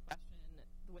in this question,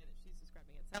 the way that she's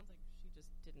describing it sounds like she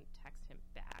just didn't text him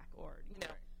back, or you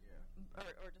know.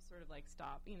 Or just sort of like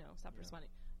stop responding.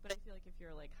 But I feel like if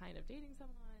you're like kind of dating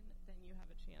someone, then you have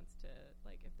a chance to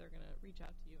like, if they're gonna reach out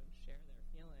to you and share their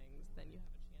feelings, then you have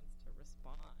a chance to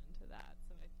respond to that.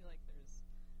 So I feel like there's,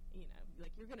 you know,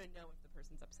 like you're gonna know if the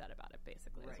person's upset about it.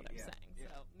 Basically, is what I'm saying.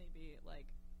 Yeah. So maybe like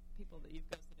people that you've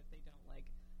ghosted, if they don't like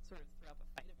sort of throw up a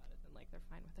fight about it, then like they're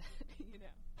fine with it. You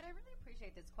know. But I really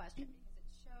appreciate this question because it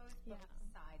shows both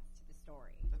sides to the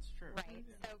story. That's true. Right.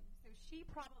 Yeah. So she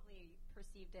probably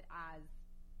perceived it as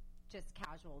just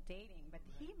casual dating, but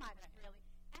he might have really,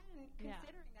 And Yeah.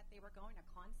 considering that they were going to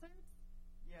concerts,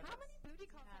 Yeah, how many booty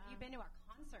calls have you been to a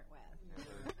concert with?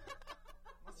 Never.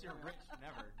 Unless you're rich,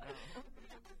 never. No.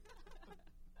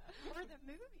 Or the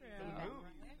movies. True. The even,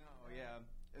 movies, right? no, yeah.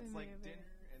 It's like movies.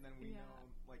 dinner, and then we Yeah. know,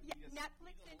 like, Yeah, eat a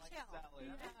Netflix eat a and light chill. salad.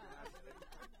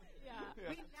 Yeah. Yeah.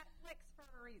 We Netflix for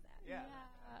a reason. Yeah.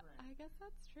 I guess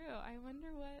that's true. I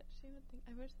wonder what she would think.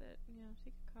 I wish that, she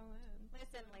could call in.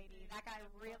 Listen, lady, that guy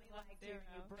really liked you and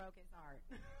you Zero. broke his heart.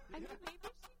 I mean, maybe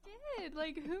she did.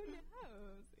 Like, who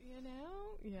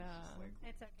knows? Yeah. Just like,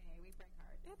 It's okay. We break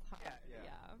hearts. It's hard.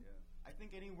 yeah. I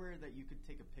think anywhere that you could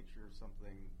take a picture of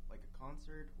something, like a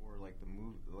concert or like the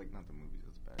movie, like not the movies,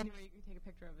 that's bad. Anywhere you can take a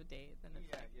picture of a date, then it's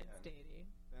it's datey.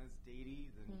 Then it's datey,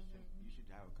 then you should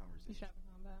have a conversation. You should have a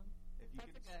combo. If you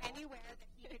That's could a good- Anywhere that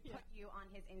he could put you on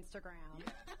his Instagram.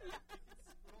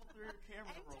 scroll through your camera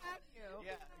And roll. tag you.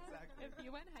 Yeah, exactly. If you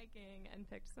went hiking and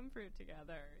picked some fruit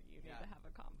together, you need to have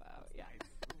a combo. Yeah. Nice.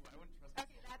 Ooh, I wouldn't trust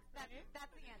Okay, that's the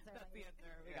answer. That's the ladies.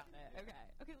 answer. We Yeah. got it.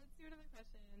 Okay, let's do another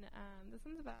question. This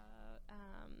one's about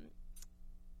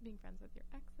being friends with your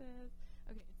exes.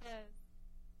 Okay, it says,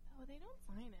 they don't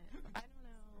sign it. I don't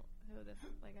know who this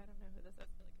is. Like, I don't know who this is.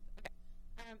 Okay.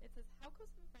 It says, how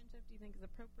close of a friendship do you think is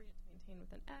appropriate to maintain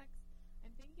with an ex?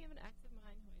 I'm thinking of an ex of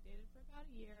mine who I dated for about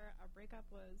a year. Our breakup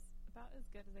was about as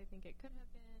good as I think it could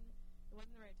have been. It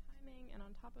wasn't the right timing, and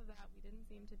on top of that, we didn't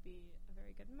seem to be a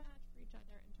very good match for each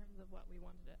other in terms of what we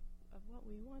wanted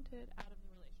out of the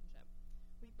relationship.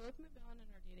 We both moved on and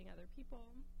are dating other people.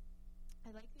 I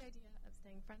like the idea of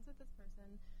staying friends with this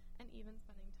person and even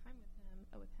spending time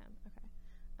with him. Okay.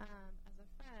 As a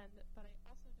friend, but I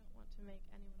also don't want to make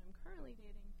anyone I'm currently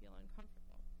dating feel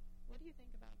uncomfortable. What do you think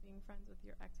about being friends with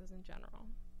your exes in general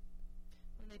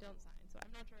when they don't sign? So I'm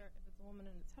not sure if it's a woman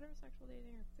and it's heterosexual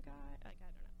dating or if it's a guy. Like, I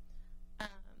don't know.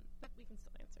 But we can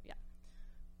still answer. Yeah.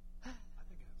 I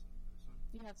think I have something for this one.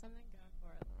 You have something? Go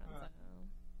for it, Lorenzo.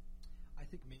 I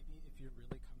think maybe if you're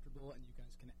really comfortable and you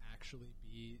guys can actually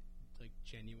be like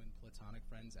genuine platonic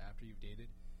friends after you've dated,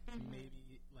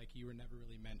 maybe like you were never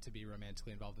really meant to be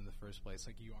romantically involved in the first place.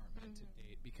 Like you aren't meant to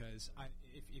date because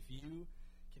if you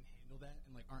can handle that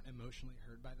and like aren't emotionally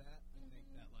hurt by that, I think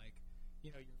that like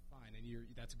you're fine and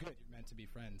that's good. You're meant to be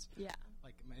friends. Yeah.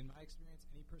 Like in my experience,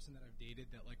 any person that I've dated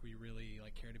that like we really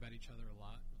like cared about each other a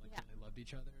lot, or like really loved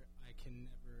each other, I can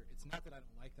never. It's not that I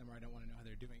don't like them or I don't want to know how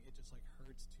they're doing. It just like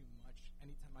hurts too much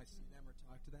anytime I see them or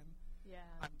talk to them. Yeah.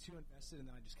 I'm too invested, and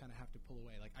then I just kind of have to pull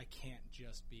away. Like I can't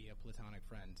just be a platonic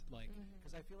friend. Like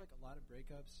because I feel like a lot of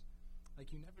breakups, like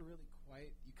you never really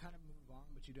quite. You kind of move on,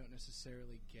 but you don't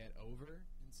necessarily get over.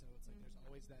 And so it's like there's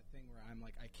always that thing where I'm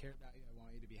like, I care about you, I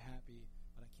want you to be happy,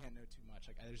 but I can't know too much.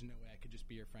 Like there's no way I could just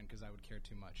be your friend because I would care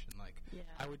too much, and like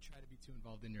I would try to be too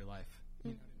involved in your life.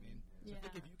 You know what I mean? So I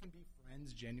think if you can be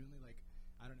friends genuinely, like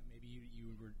I don't know, maybe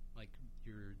you were like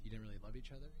you didn't really love each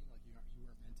other. Like you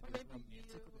weren't meant to be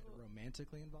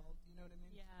romantically involved. You know what I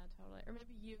mean? Yeah, totally. Or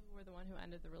maybe you were the one who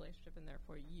ended the relationship, and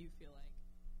therefore you feel like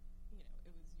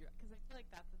it was your. Because I feel like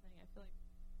that's the thing. I feel like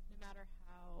no matter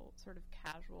how sort of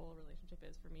casual a relationship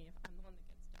is for me, if I'm the one that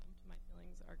gets dumped, my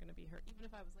feelings are going to be hurt. Even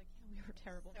if I was like, we were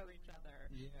terrible for each other.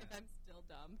 Yeah. If I'm still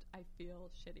dumped, I feel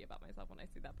shitty about myself when I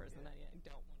see that person. I don't want to be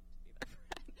their friend.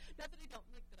 Not that I don't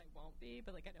like that I won't be,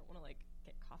 but like I don't want to like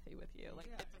get coffee with you.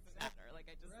 Like it doesn't matter. Like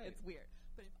I just it's weird.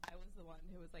 But if I was the one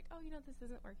who was like, oh, this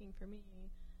isn't working for me,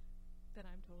 then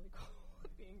I'm totally cool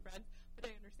with being friends.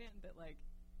 But I understand that like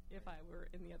if I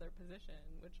were in the other position,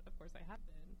 which of course I have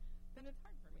been, then it's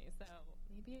hard for me. So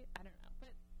maybe I don't know.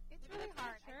 But It's really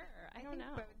hard. Sure. I think don't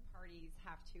know. both parties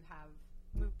have to have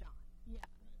moved on. Yeah.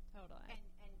 Totally.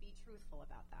 And be truthful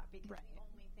about that, because the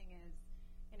only thing is,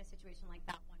 in a situation like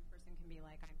that, one person can be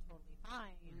like, I'm totally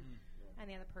fine, and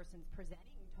the other person's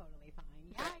presenting totally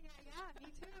fine. Yeah,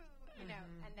 me too.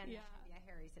 And then it can be a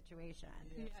hairy situation.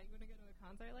 Yeah, you want to go to a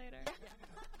concert later? Yeah.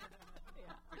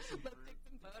 Let's take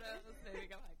some photos, maybe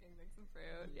go hiking, make some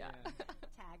fruit. Yeah.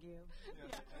 Tag you.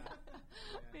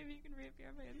 Maybe you can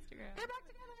reappear on my Instagram. We're back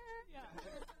together. Yeah.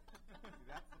 See,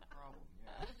 that's the problem.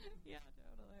 Yeah,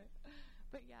 totally.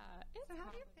 But yeah, So how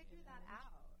do you figure that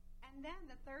out? And then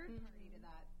the third party to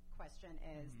that question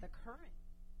is the current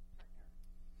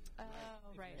partner.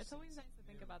 Oh, right. It's always nice to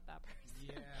think about that person.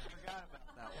 Yeah. I forgot about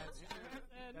that one.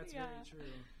 That's very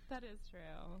true. That is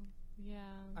true. Yeah.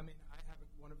 I mean, I have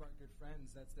one of our good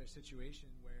friends. That's their situation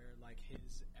where, like,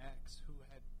 his ex, who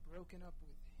had broken up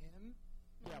with him,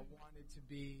 wanted to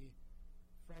be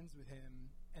friends with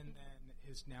him, and then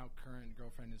his now current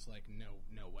girlfriend is like,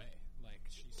 no way. Like,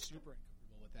 she's super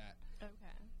uncomfortable with that.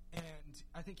 Okay. And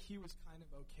I think he was kind of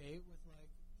okay with, like,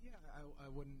 I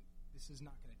wouldn't this is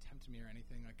not going to tempt me or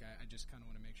anything. Like, I just kind of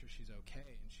want to make sure she's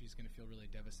okay, and she's going to feel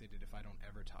really devastated if I don't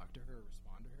ever talk to her or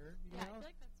respond to her. You know? I feel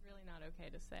like that's really not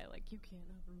okay to say. Like, you can't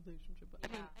have a relationship. I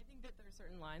mean, I think that there are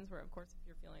certain lines where, of course, if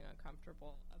you're feeling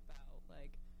uncomfortable about,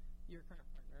 like, your current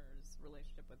partner's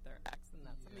relationship with their ex, and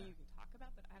that's something you can talk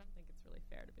about, but I don't think it's really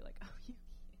fair to be like, oh, you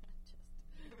can't just,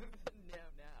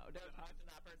 don't talk to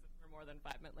that person for more than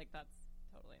 5 minutes. Like, that's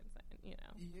totally insane, you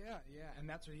know? Yeah, and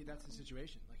that's the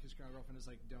situation. Like, his current girlfriend is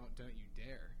like, don't you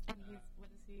dare. And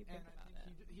what does he think about it?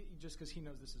 He just because he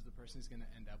knows this is the person he's going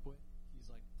to end up with,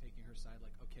 he's like taking her side.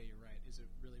 Like, okay, you're right. Is it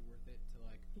really worth it to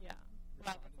like? Yeah.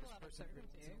 Wow, that's a lot of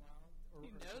certainty. Or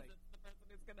He knows like, it's the person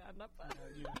he's going to end up with.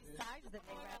 Besides the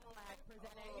big red flag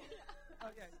presenting.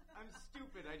 Okay, I'm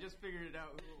stupid. I just figured it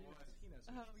out who it was. He knows.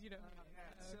 Oh, you don't.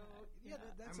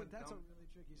 So that's a really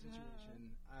tricky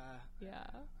situation.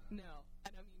 No, I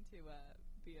don't mean to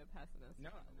be a pessimist No.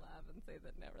 laugh and say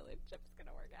that no relationship's going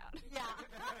to work out. Yeah.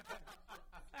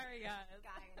 Sorry, guys.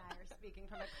 Guy and I are speaking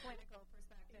from a clinical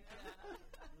perspective.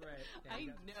 Right.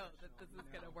 I know that this is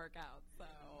going to work out, so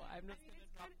I'm just going to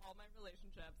drop all my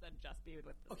relationships and just be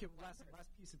with this. Okay, well, last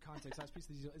piece of context, last piece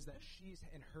of the deal is that she's,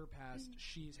 in her past,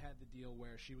 she's had the deal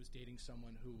where she was dating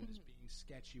someone who was being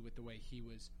sketchy with the way he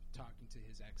was talking to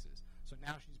his exes. So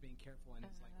now she's being careful and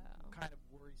is like kind of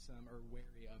worrisome or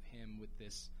wary of him with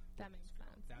this. That makes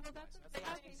sense. That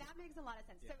makes a lot of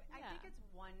sense. So I think it's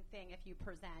one thing if you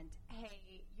present,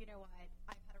 hey, you know what,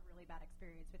 I've had a really bad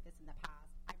experience with this in the past.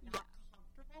 I'm not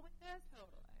comfortable with this.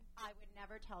 Totally. I would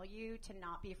never tell you to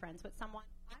not be friends with someone.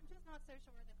 I'm just not so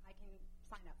sure that I can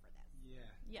sign up for this.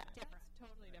 Yeah. Different. That's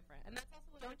totally different. And that's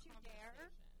also Don't you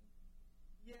dare.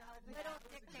 Yeah, I think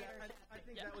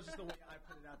Yeah. that was just the way I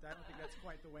put it out there. I don't think that's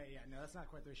quite the way. Yeah, no, that's not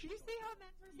quite the way she. Do you see how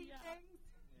men perceive things?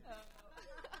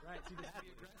 Right. See, this is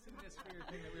the aggressiveness fear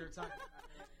thing that we were talking about.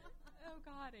 Oh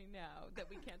God, I know that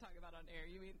we can't talk about on air.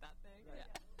 You mean that thing? Right. Yeah.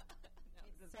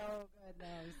 It's so good,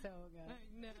 though. So good. I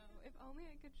know. If only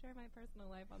I could share my personal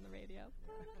life on the radio.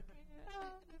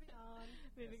 Moving on.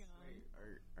 Moving on. Wait,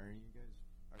 are any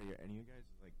of you guys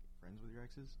like friends with your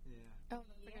exes? Yeah. Oh,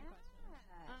 that's a good question.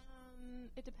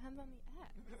 It depends on the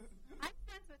ex. I'm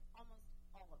friends with almost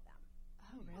all of them.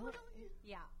 Oh, really?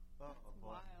 Yeah. Oh,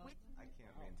 wild. I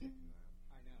can't maintain that.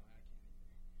 I know.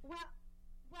 I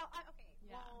can't either. Okay.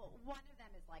 Yeah. Well, one of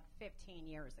them is like 15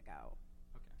 years ago.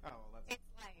 Okay. Oh, well, that's.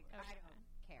 It's like, I don't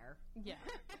care. Yeah.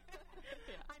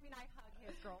 I mean, I hug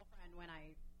his girlfriend when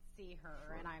I see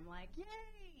her, and I'm like,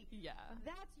 yay! Yeah.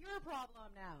 That's your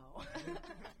problem now.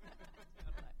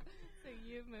 So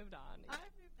you've moved on.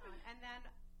 I've moved on. And then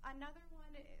another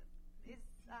one is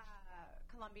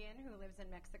Colombian who lives in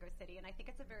Mexico City, and I think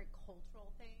it's a very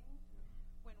cultural thing.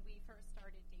 When we first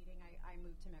started dating, I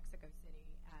moved to Mexico City,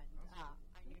 and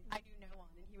I knew no one,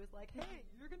 and he was like, hey,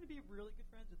 you're going to be really good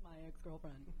friends with my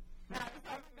ex-girlfriend. And I was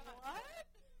like, what?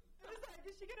 I was like,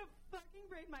 is she going to fucking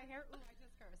braid my hair? Ooh, I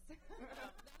just cursed.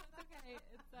 That's okay.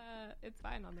 It's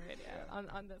fine on the radio.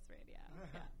 On this radio.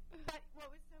 Yeah. But what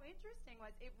was so interesting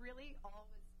was it really all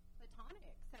was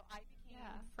platonic. So I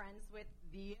became friends with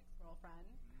the ex-girlfriend,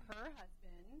 her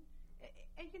husband,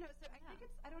 and you know. So I think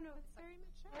it's, I don't know if it's very like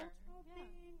mature. cultural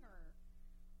thing or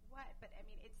what, but I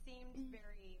mean, it seemed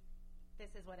very.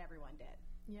 This is what everyone did.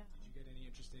 Yeah. Did you get any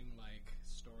interesting like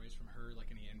stories from her? Like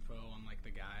any info on like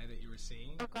the guy that you were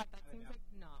seeing? Oh God, that seems like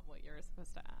not what you're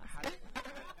supposed to ask. How did,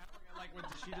 like,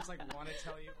 did she just like want to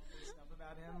tell you all this stuff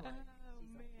about him? Like, Oh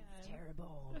man. It's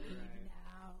terrible. Right.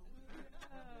 Now.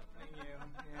 Thank you.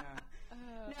 Yeah.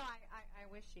 No, I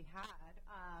wish she had.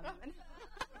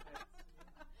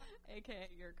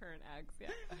 AKA your current ex,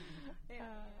 yeah.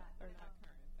 Or not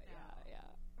current, but yeah.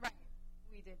 Right.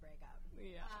 We did break up.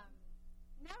 Yeah.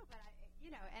 No, but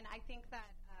and I think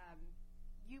that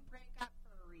you break up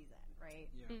for a reason, right?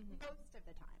 Yeah. Mm-hmm. Most of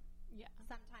the time. Yeah.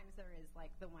 Sometimes there is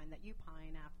like the one that you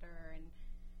pine after, and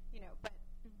but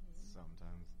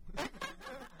Sometimes.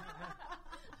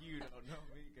 You don't know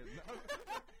me because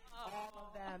all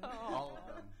of them. all of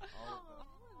them. All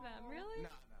of them, really?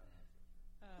 No.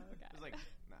 Oh, okay. It's like,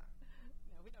 nah.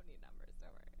 No, we don't need numbers,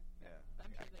 don't worry. Yeah.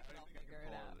 I'm sure I they can don't all think I figure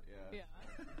can it pull out. it, yeah.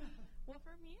 Well,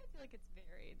 for me, I feel like it's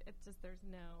varied. It's just there's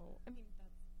no. I mean,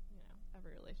 that's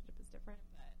every relationship is different,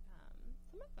 but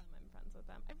some of them I'm friends with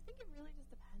them. I think it really just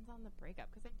depends on the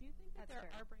breakup because I do think that there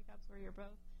are breakups where you're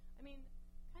both. I mean,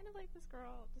 kind of like this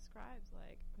girl describes.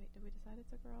 Like, wait, did we decide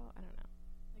it's a girl? I don't know.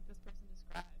 Like this person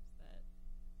describes that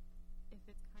if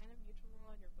it's kind of mutual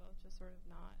and you're both just sort of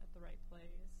not at the right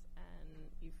place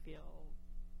and you feel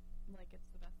like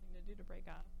it's the best thing to do to break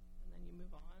up and then you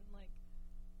move on, like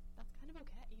that's kind of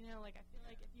okay. Like I feel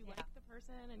like if you like the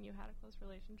person and you had a close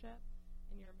relationship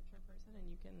and you're a mature person and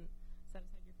you can set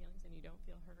aside your feelings and you don't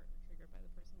feel hurt or triggered by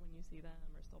the person when you see them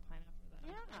or still pine after them.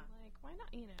 Yeah. And, like, why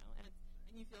not, you know? And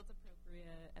you feel it's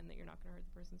appropriate and that you're not going to hurt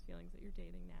the person's feelings that you're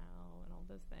dating now and all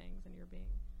those things, and you're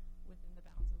being within the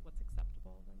bounds of what's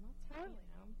acceptable, then that's fine, you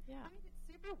know? Yeah. I mean, it's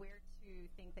super weird to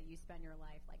think that you spend your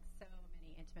life, like, so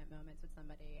many intimate moments with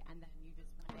somebody, and then you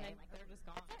just one day, like, they're just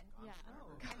gone. Yeah.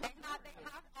 And they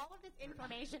have all of this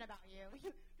information about you.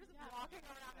 Just walking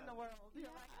around in the world.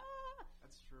 You're like, ah.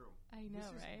 That's true. I know,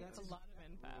 right? That's a lot of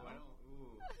info.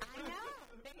 Ooh, I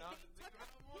know. They took a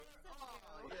piece of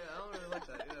you. Yeah, I don't really like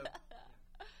that. Yeah.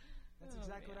 That's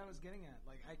exactly what I was getting at.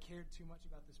 Like, I cared too much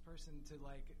about this person to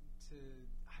I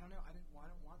don't know. I don't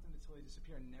want them to totally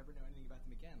disappear and never know anything about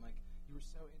them again. Like, you were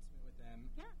so intimate with them,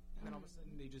 and then all of a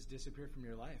sudden they just disappear from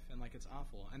your life, and like it's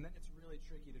awful. And then it's really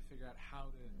tricky to figure out how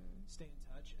to stay in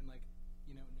touch and like,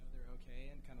 you know they're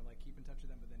okay and kind of like keep in touch with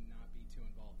them, but then not be too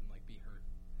involved and like be hurt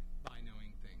by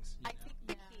knowing things. I think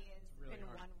the key is really in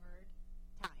hard. one word: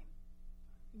 time.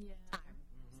 Yeah. Time,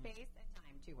 space, and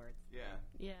time. 2 words. Yeah.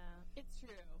 Yeah, it's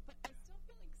true. But I still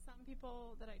feel like some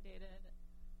people that I dated,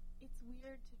 it's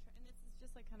weird to try, and this is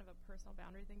just like kind of a personal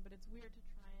boundary thing, but it's weird to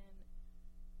try and,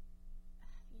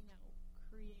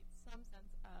 create some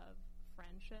sense of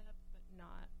friendship, but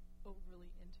not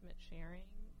overly intimate sharing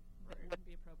that wouldn't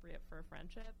be appropriate for a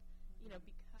friendship,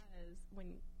 because when,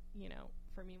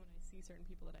 for me, when I see certain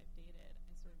people that I've dated,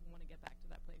 I sort of want to get back to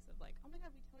that place of like, oh my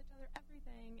God, we tell each other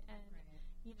everything, and,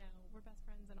 we're best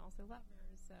friends and also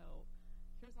lovers, so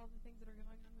here's all the things that are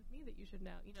going on with me that you should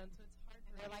know, and so it's hard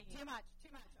for me. They're like, too much,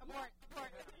 abort.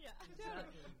 Yeah,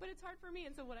 totally. But it's hard for me,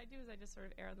 and so what I do is I just sort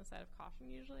of err on the side of caution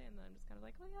usually, and then I'm just kind of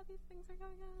like, oh yeah, these things are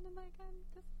going on, and like,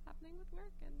 this is happening with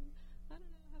work, and I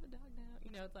don't know, I have a dog now.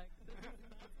 It's like,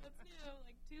 that's what's new,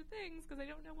 like 2 things, because I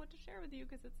don't know what to share with you,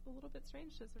 because it's a little bit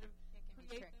strange to sort of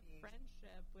create the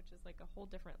friendship, which is like a whole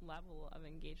different level of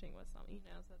engaging with someone,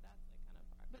 so that's like kind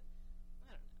of hard. But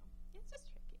I don't know. It's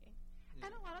just tricky. Yeah.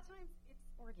 And a lot of times it's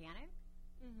organic.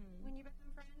 When you become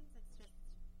friends, it's just,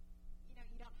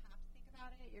 you don't have to think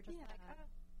about it. You're just like, oh,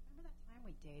 remember that time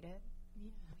we dated? Yeah.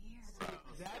 Weird.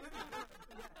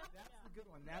 That's the good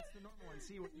one. That's the normal one.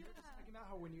 See, what you were just talking about,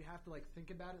 how when you have to like think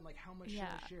about it, and like how much should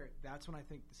I share it? That's when I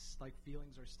think like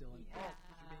feelings are still involved.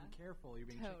 Because you're being careful. You're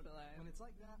being totally. When it's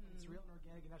like that, when it's real and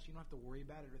organic enough, so you don't have to worry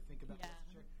about it or think about what to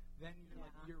share. Then you're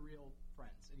like you're real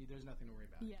friends, and there's nothing to worry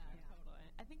about. Yeah, totally.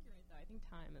 I think you're right though. I think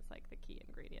time is like the key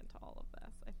ingredient to all of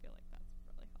this. I feel like that's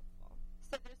really helpful.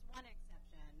 So there's one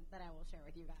exception that I will share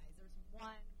with you guys. There's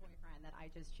one boyfriend that I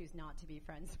just choose not to be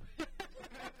friends with.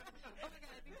 Oh my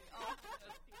God, I think we all have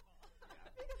those people.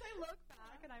 Because I look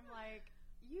back and I'm like,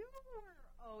 you were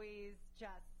always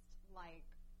just like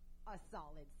a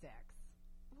solid 6.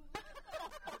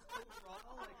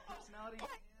 Overall, like personality.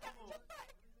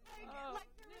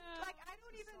 Like I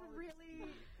don't even really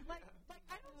like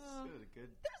I don't.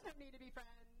 Good. There's no need to be friends.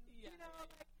 Yeah.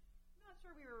 I'm not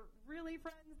sure we were really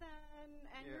friends then,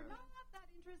 and you're not that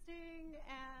interesting,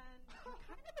 and you're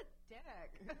kind of a dick.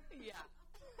 Yeah.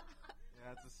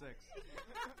 Yeah, it's a 6.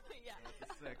 Yeah.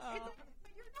 That's a 6.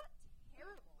 But you're not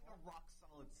terrible. A rock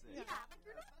solid 6. Yeah, but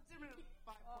you're not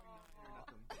 5.9 or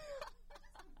nothing.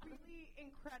 really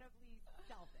incredibly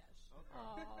selfish.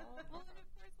 Okay. Well, and of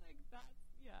course, like that's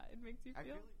it makes you I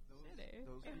feel feel like shitty.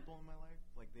 those people in my life,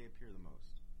 like they appear the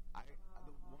most.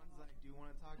 The ones that I do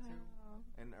want to talk to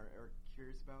and are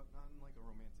curious about, not in like a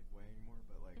romantic way anymore,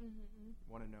 but like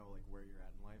want to know like where you're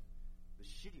at in life. The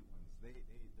shitty ones,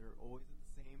 they're always at the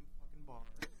same fucking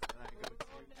bars that I go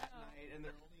to at night, and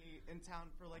they're only in town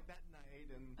for like that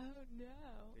night, and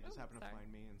they just happen to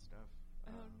find me and stuff.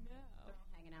 Oh no! They're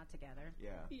all hanging out together.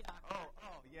 Yeah. Yeah. Oh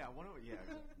yeah.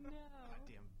 No.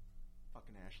 Goddamn,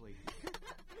 fucking Ashley.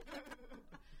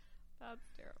 That's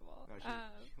terrible. No,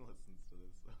 she listens to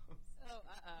this though. Oh,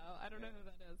 I don't know who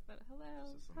that is, but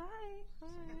hello. Hi.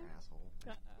 Some asshole.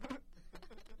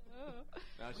 Oh.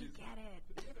 No, We get it.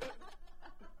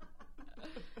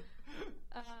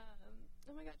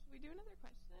 Oh my gosh, should we do another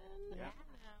question? Yeah.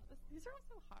 No, these are all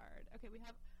so hard. Okay,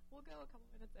 we'll go a couple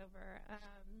minutes over.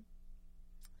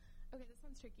 Okay, this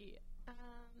one's tricky.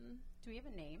 Do we have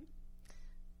a name?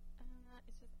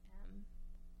 It's just M.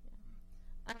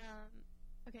 Yeah.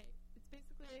 Okay,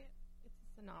 it's a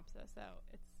synopsis. So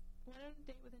it's went on a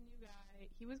date with a new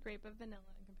guy. He was great but vanilla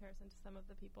in comparison to some of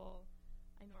the people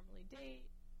I normally date.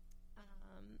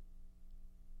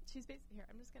 She's basically here.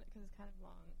 I'm just gonna, because it's kind of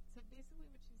long. So basically,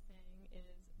 what she's saying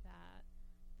is that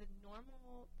the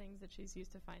normal things that she's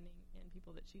used to finding in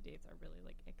people that she dates are really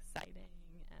like exciting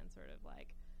and sort of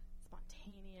like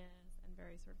spontaneous and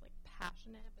very sort of like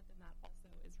passionate, but then that also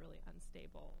is really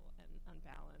unstable and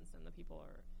unbalanced, and the people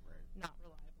are not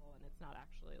reliable, and it's not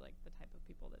actually like the type of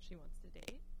people that she wants to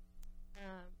date.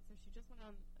 So she just went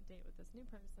on a date with this new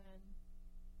person,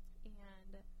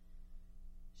 and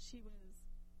she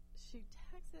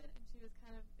texted, and she was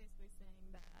kind of basically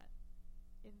saying that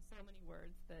in so many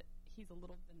words that he's a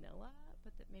little vanilla,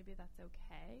 but that maybe that's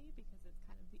okay because it's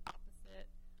kind of the opposite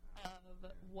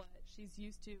of what she's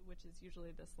used to, which is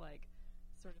usually this like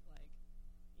sort of like,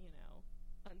 you know,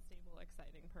 unstable,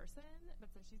 exciting person.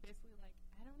 But so she's basically like,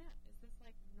 I don't know, is this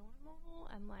like normal?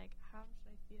 And like, how should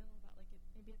I feel about like it?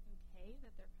 Maybe it's okay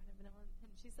that they're kind of vanilla. And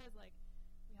she says like,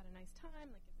 we had a nice time,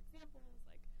 like gives examples,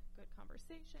 like good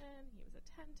conversation. He was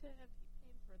attentive. He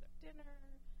paid for their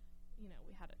dinner. You know,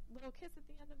 we had a little kiss at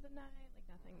the end of the night, like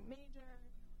nothing major.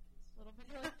 Little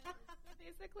vanilla kiss. So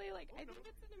basically, like, I think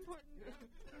it's an important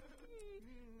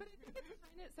but I think it's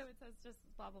behind it, so it says just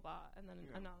blah, blah, blah, and then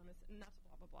anonymous, not to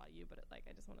blah, blah, blah you, but it, like,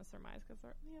 I just want to surmise because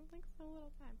we have, like, so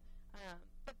little time.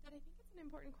 But I think it's an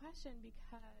important question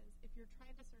because if you're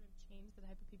trying to sort of change the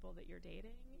type of people that you're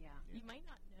dating, you might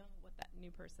not know what that new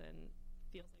person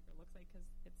feels like or looks like because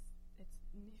it's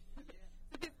new.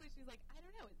 So basically she's like, I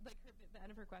don't know. Like, the end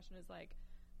of her question is like,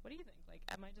 what do you think? Like,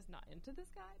 am I just not into this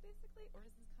guy, basically? Or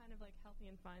is this kind of, like, healthy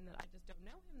and fine that I just don't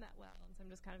know him that well? And so I'm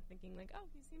just kind of thinking, like, oh,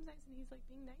 he seems nice and he's, like,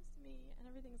 being nice to me and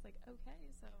everything's, like, okay.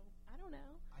 So, I don't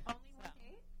know. Only one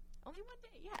date? Only one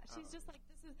date, yeah. She's just like,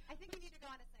 this is... I think we need to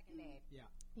go on a second date. Yeah.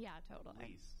 Yeah, totally. At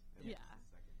least the second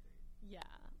date.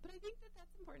 Yeah. But I think that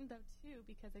that's important, though, too,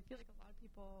 because I feel like a lot of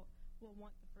people will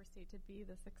want the first date to be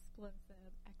this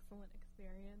explosive, excellent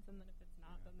experience, and then if it's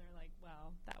not, then they're like, well,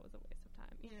 that was a waste of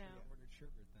time, you know? Ordered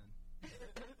sherbet then.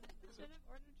 Should have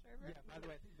ordered sherbet. Yeah, by the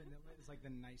way, I think vanilla is like the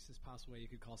nicest possible way you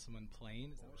could call someone plain.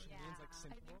 Is that what she means? Like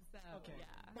simple? I think so. Okay.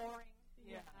 Yeah. Boring.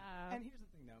 Yeah. And here's the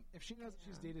thing, though. If she knows that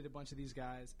she's dated a bunch of these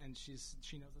guys and she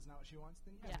knows that's not what she wants,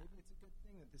 then maybe it's a good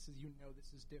thing that this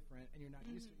is different and you're not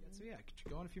used to it yet. So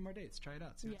go on a few more dates, try it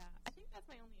out. Yeah, I think that's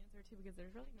my only answer too because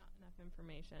there's really not enough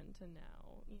information to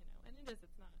know, you know, and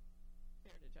it's not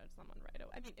fair to judge someone right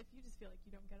away. I mean, if you just feel like you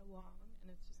don't get along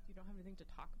and it's just you don't have anything to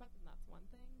talk about, then that's one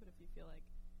thing. But if you feel like,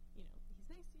 you know, he's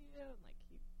nice to you and like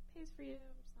he pays for you,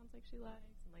 which sounds like she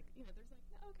likes, and like, you know, there's like,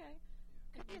 okay.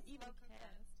 And then even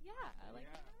kissed. Yeah, like,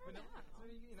 I don't know.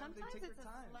 Sometimes it's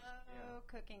a slow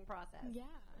cooking process.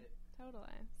 Yeah,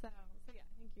 totally. So yeah,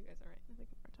 I think you guys are right. I think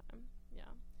more time.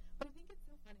 Yeah. But I think it's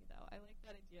so funny, though. I like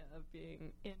that idea of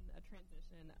being in a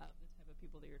transition of the type of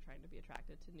people that you're trying to be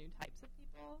attracted to new types of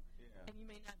people. Yeah. And you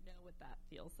may not know what that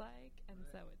feels like. And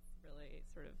so it's really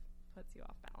sort of puts you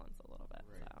off balance a little bit.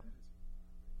 Right. So.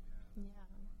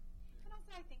 Yeah. And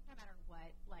also, I think no matter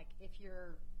what, like, if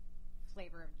your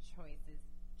flavor of choice is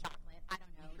chocolate, I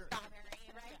don't know,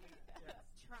 strawberry, right?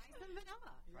 Try some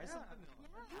vanilla. Try some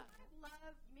vanilla. Yeah. You might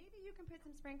love, maybe you can put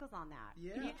some sprinkles on that.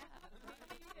 Yeah.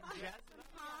 Some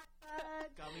hot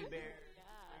fudge. Gummy bear.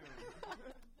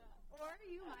 Or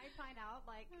you might find out,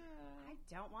 like, I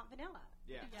don't want vanilla.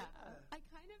 Yeah. I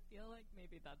kind of feel like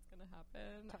maybe that's going to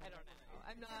happen. I don't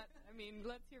know. I mean,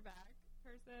 let's hear back,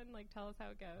 person. Like, tell us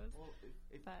how it goes. Well,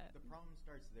 if the problem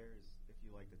starts there is if you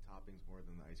like the toppings more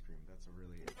than the ice cream. That's a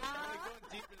really... going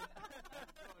deeper than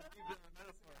the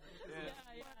metaphor.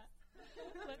 Yeah.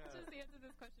 Let's just answer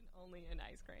this question only in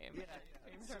ice cream. Yeah.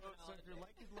 So if you're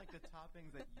liking like the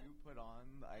toppings that you put on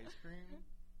the ice cream,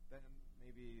 then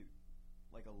maybe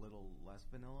like a little less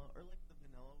vanilla, or like the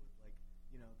vanilla with like,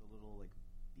 you know, the little like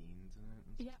beans in it.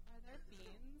 And yeah, are there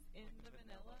beans in the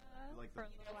vanilla? Like for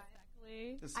a little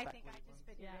speckly? I think I just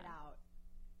figured it out.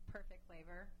 Perfect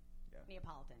flavor. Yeah.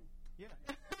 Neapolitan. Yeah.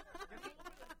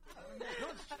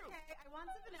 No, it's true. Okay, I want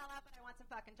some vanilla, but I want some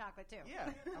fucking chocolate too. Yeah.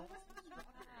 I want some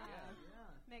strawberry.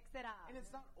 Yeah. Mix it up. And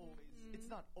it's not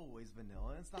always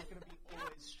vanilla. It's not going to be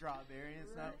always strawberry.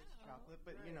 It's not always chocolate,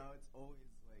 but you know, it's always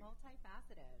like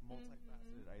multifaceted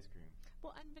ice cream.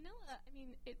 Well, and vanilla, I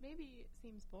mean, it maybe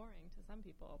seems boring to some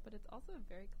people, but it's also a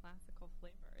very classical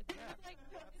flavor. It's sort of like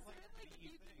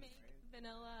you can make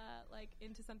vanilla like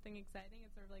into something exciting.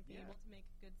 It's sort of like being able to make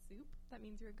good soup. That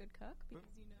means you're a good cook because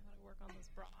you know how to work on those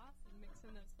broths and mix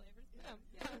in those flavors.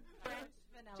 French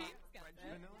vanilla. James got it.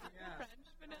 French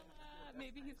vanilla.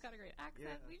 Maybe he's got a great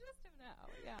accent. We just don't know.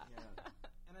 Yeah.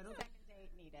 And I don't second date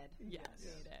needed. Yes,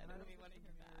 needed. And I don't want to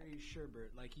hear marry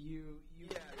sherbet. Like you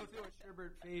go through a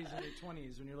sherbet phase in your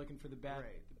 20s when you're looking for the bad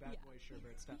boy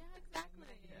sherbet stuff. Yeah, exactly.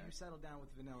 You settle down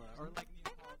with vanilla or like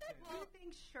I thought that you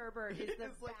think sherbet is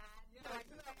the bad.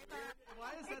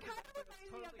 Why is that? It kind of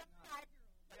reminds me of the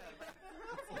 5-year-old.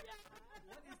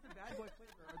 What is the bad boy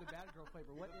flavor or the bad girl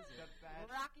flavor? What is it? The bad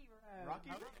Rocky Road. Rocky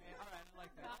Road. Okay, all right, I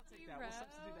like that. I'll take Rocky that. We'll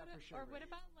substitute that for Road? sugar. Or what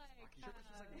about like? Sugar's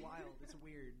just like wild. It's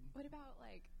weird. What about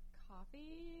like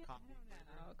coffee? I don't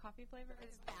know. Coffee flavor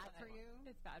It's bad for you.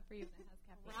 It's bad for you when it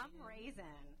has caffeine. Rum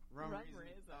raisin. Rum Rum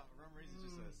raisin. raisin. Rum raisin is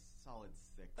just a solid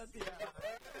 6. I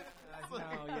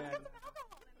know, yeah. Some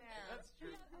alcohol in there. That's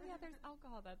true. Oh yeah, there's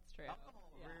alcohol. That's true.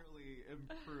 Alcohol Yeah. rarely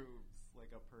improves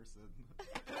like a person.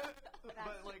 But it's a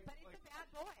bad boy.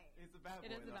 It's a bad boy.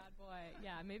 It is a bad boy.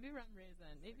 Yeah, maybe rum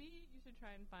raisin. Maybe you should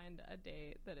try and find a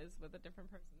date that is with a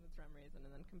different person that's rum raisin,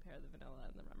 and then compare the vanilla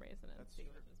and the rum raisin and That's see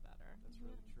true. which is better. That's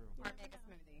really true. Or make a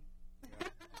smoothie.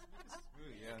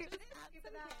 Smooth, yeah. Just add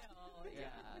some kale. Yeah.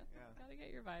 Gotta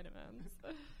get your vitamins.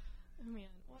 Oh,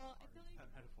 man. Well, I feel like That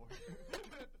metaphor.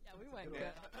 yeah, we went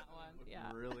good on that one.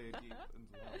 Yeah. Really deep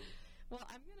into that. Well,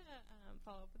 I'm gonna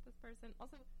follow up with this person.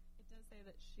 Also, it does say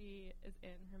that she is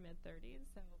in her mid-30s,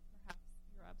 so perhaps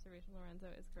your observation, Lorenzo,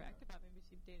 is correct about maybe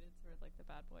she dated sort of like the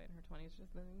bad boy in her 20s or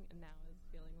something, and now is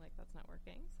feeling like that's not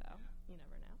working. So you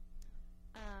never know.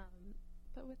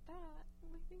 But with that,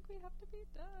 I think we have to be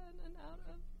done and out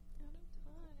of time.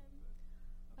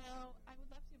 Oh, I would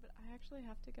love to, but I actually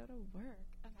have to go to work.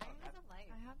 And Time is a life.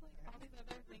 I have like all these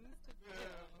other things to do.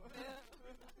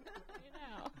 You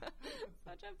know,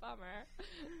 such a bummer.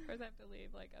 Of course, I have to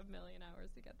leave like a million hours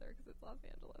to get there because it's Los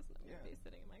Angeles, and I'm gonna be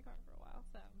sitting in my car for a while.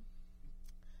 So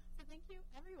thank you,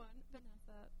 everyone.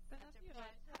 Vanessa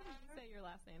Bellafiore. How do you say your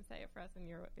last name? Say it for us in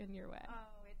your way.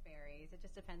 Oh, it varies. It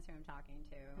just depends who I'm talking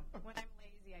to. When I'm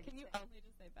lazy, I Can you just say only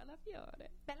just say Bellafiore?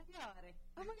 Bellafiore.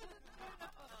 Oh my God!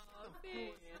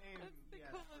 See, that's the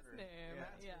coolest name.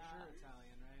 Yeah, it's for sure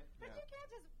Italian, right? But you can't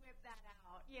just whip that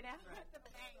out, you know, at the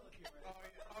bank.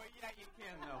 Oh, yeah, you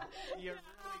can, though. You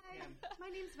really can. My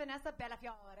name's Vanessa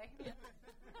Bellafiore.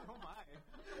 Oh, my. It's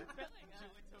really Would you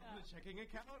good. like to open a checking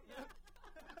account?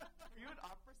 Are you an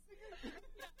opera singer?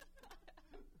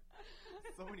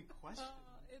 So many questions.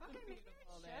 It's a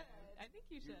beautiful name. I think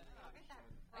you should.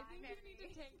 I think you need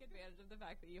to take advantage of the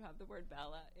fact that you have the word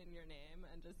Bella in your name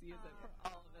and just use it for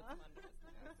all of its wonders.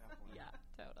 Definitely. Yeah,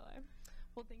 totally.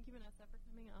 Well, thank you, Vanessa, for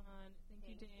coming on. Thank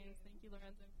you, James. Thank you,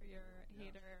 Lorenzo, for your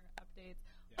hater updates.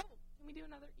 Yeah. Oh, can we do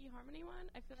another eHarmony one?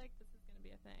 I feel like this is going to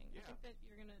be a thing. Yeah. I think that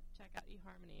you're going to check out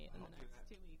eHarmony in the I'll do next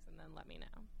that. 2 weeks and then let me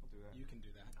know. I'll do that. You can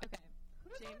do that. Okay.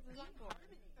 James is on board.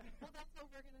 Well, that's what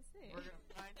we're going to see. We're going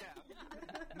to find out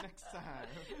next time.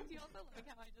 Do you also like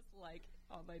how I just like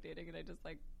online dating and I just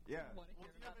like Yeah. want to Well,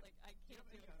 hear do you have about like I can't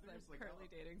do it because I'm There's like, currently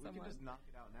dating we someone. can just knock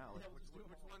it out now. Like, which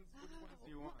ones do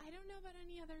you want? Well, I don't know about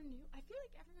any other new. I feel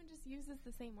like everyone just uses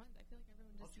the same ones. I feel like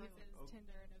everyone just I'll try uses one.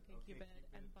 Tinder and OkCupid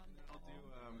and Bumble. I'll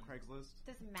do Craigslist.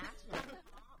 Does Match?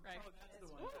 Right. That's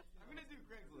the one. I'm going to do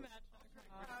Craigslist. Match.com.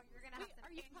 Oh, you're gonna have Wait, some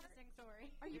are you interesting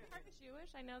story. Are you part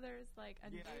Jewish? I know there's like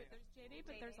a Yeah, new, yeah. there's JD,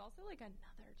 but there's also like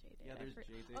another JD. Yeah, there's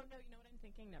JD. Oh no, you know what I'm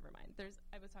thinking? Never mind.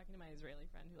 I was talking to my Israeli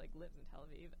friend who like lives in Tel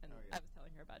Aviv, and Oh, yeah. I was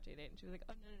telling her about JD, and she was like,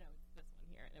 "Oh no, it's this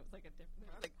one here," and it was like a different,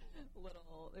 Oh, like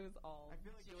little. It was all I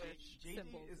feel like Jewish J-date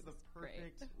symbols. is the It was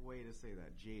great. perfect way to say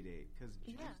that. J-date. Because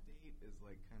Yeah. Jews date is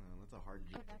like kind of, that's a hard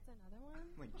J. Oh, that's another one.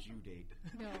 Like Jew date.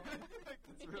 No. Like,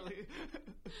 that's really.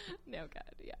 No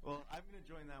good. Yeah. Well, I'm going to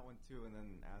join that one too and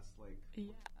then ask, like,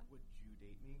 Yeah. would Jew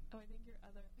date me? Oh, I think your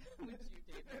other would you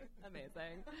date her?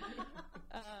 Amazing.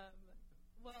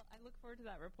 Well, I look forward to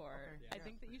that report. Okay, I yeah,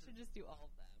 think that for you sure. should just do all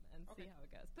of them and see Okay. how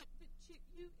it goes. But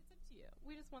you, it's up to you.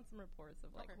 We just want some reports of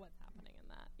like Okay. what's happening in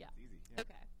that. Yeah. It's easy. Yeah.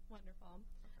 Okay. Wonderful.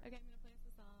 Okay, I'm gonna play us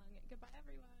a song. Goodbye,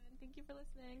 everyone. Thank you for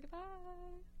listening.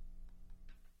 Goodbye.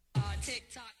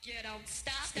 Tick tock, you don't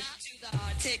stop. Stop to the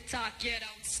tick tock, you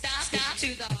don't stop. Stop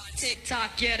to the tick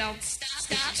tock, you don't stop.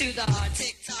 Stop to the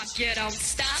tick tock, you don't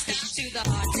stop. Stop to the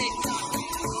tick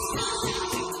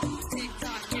tock.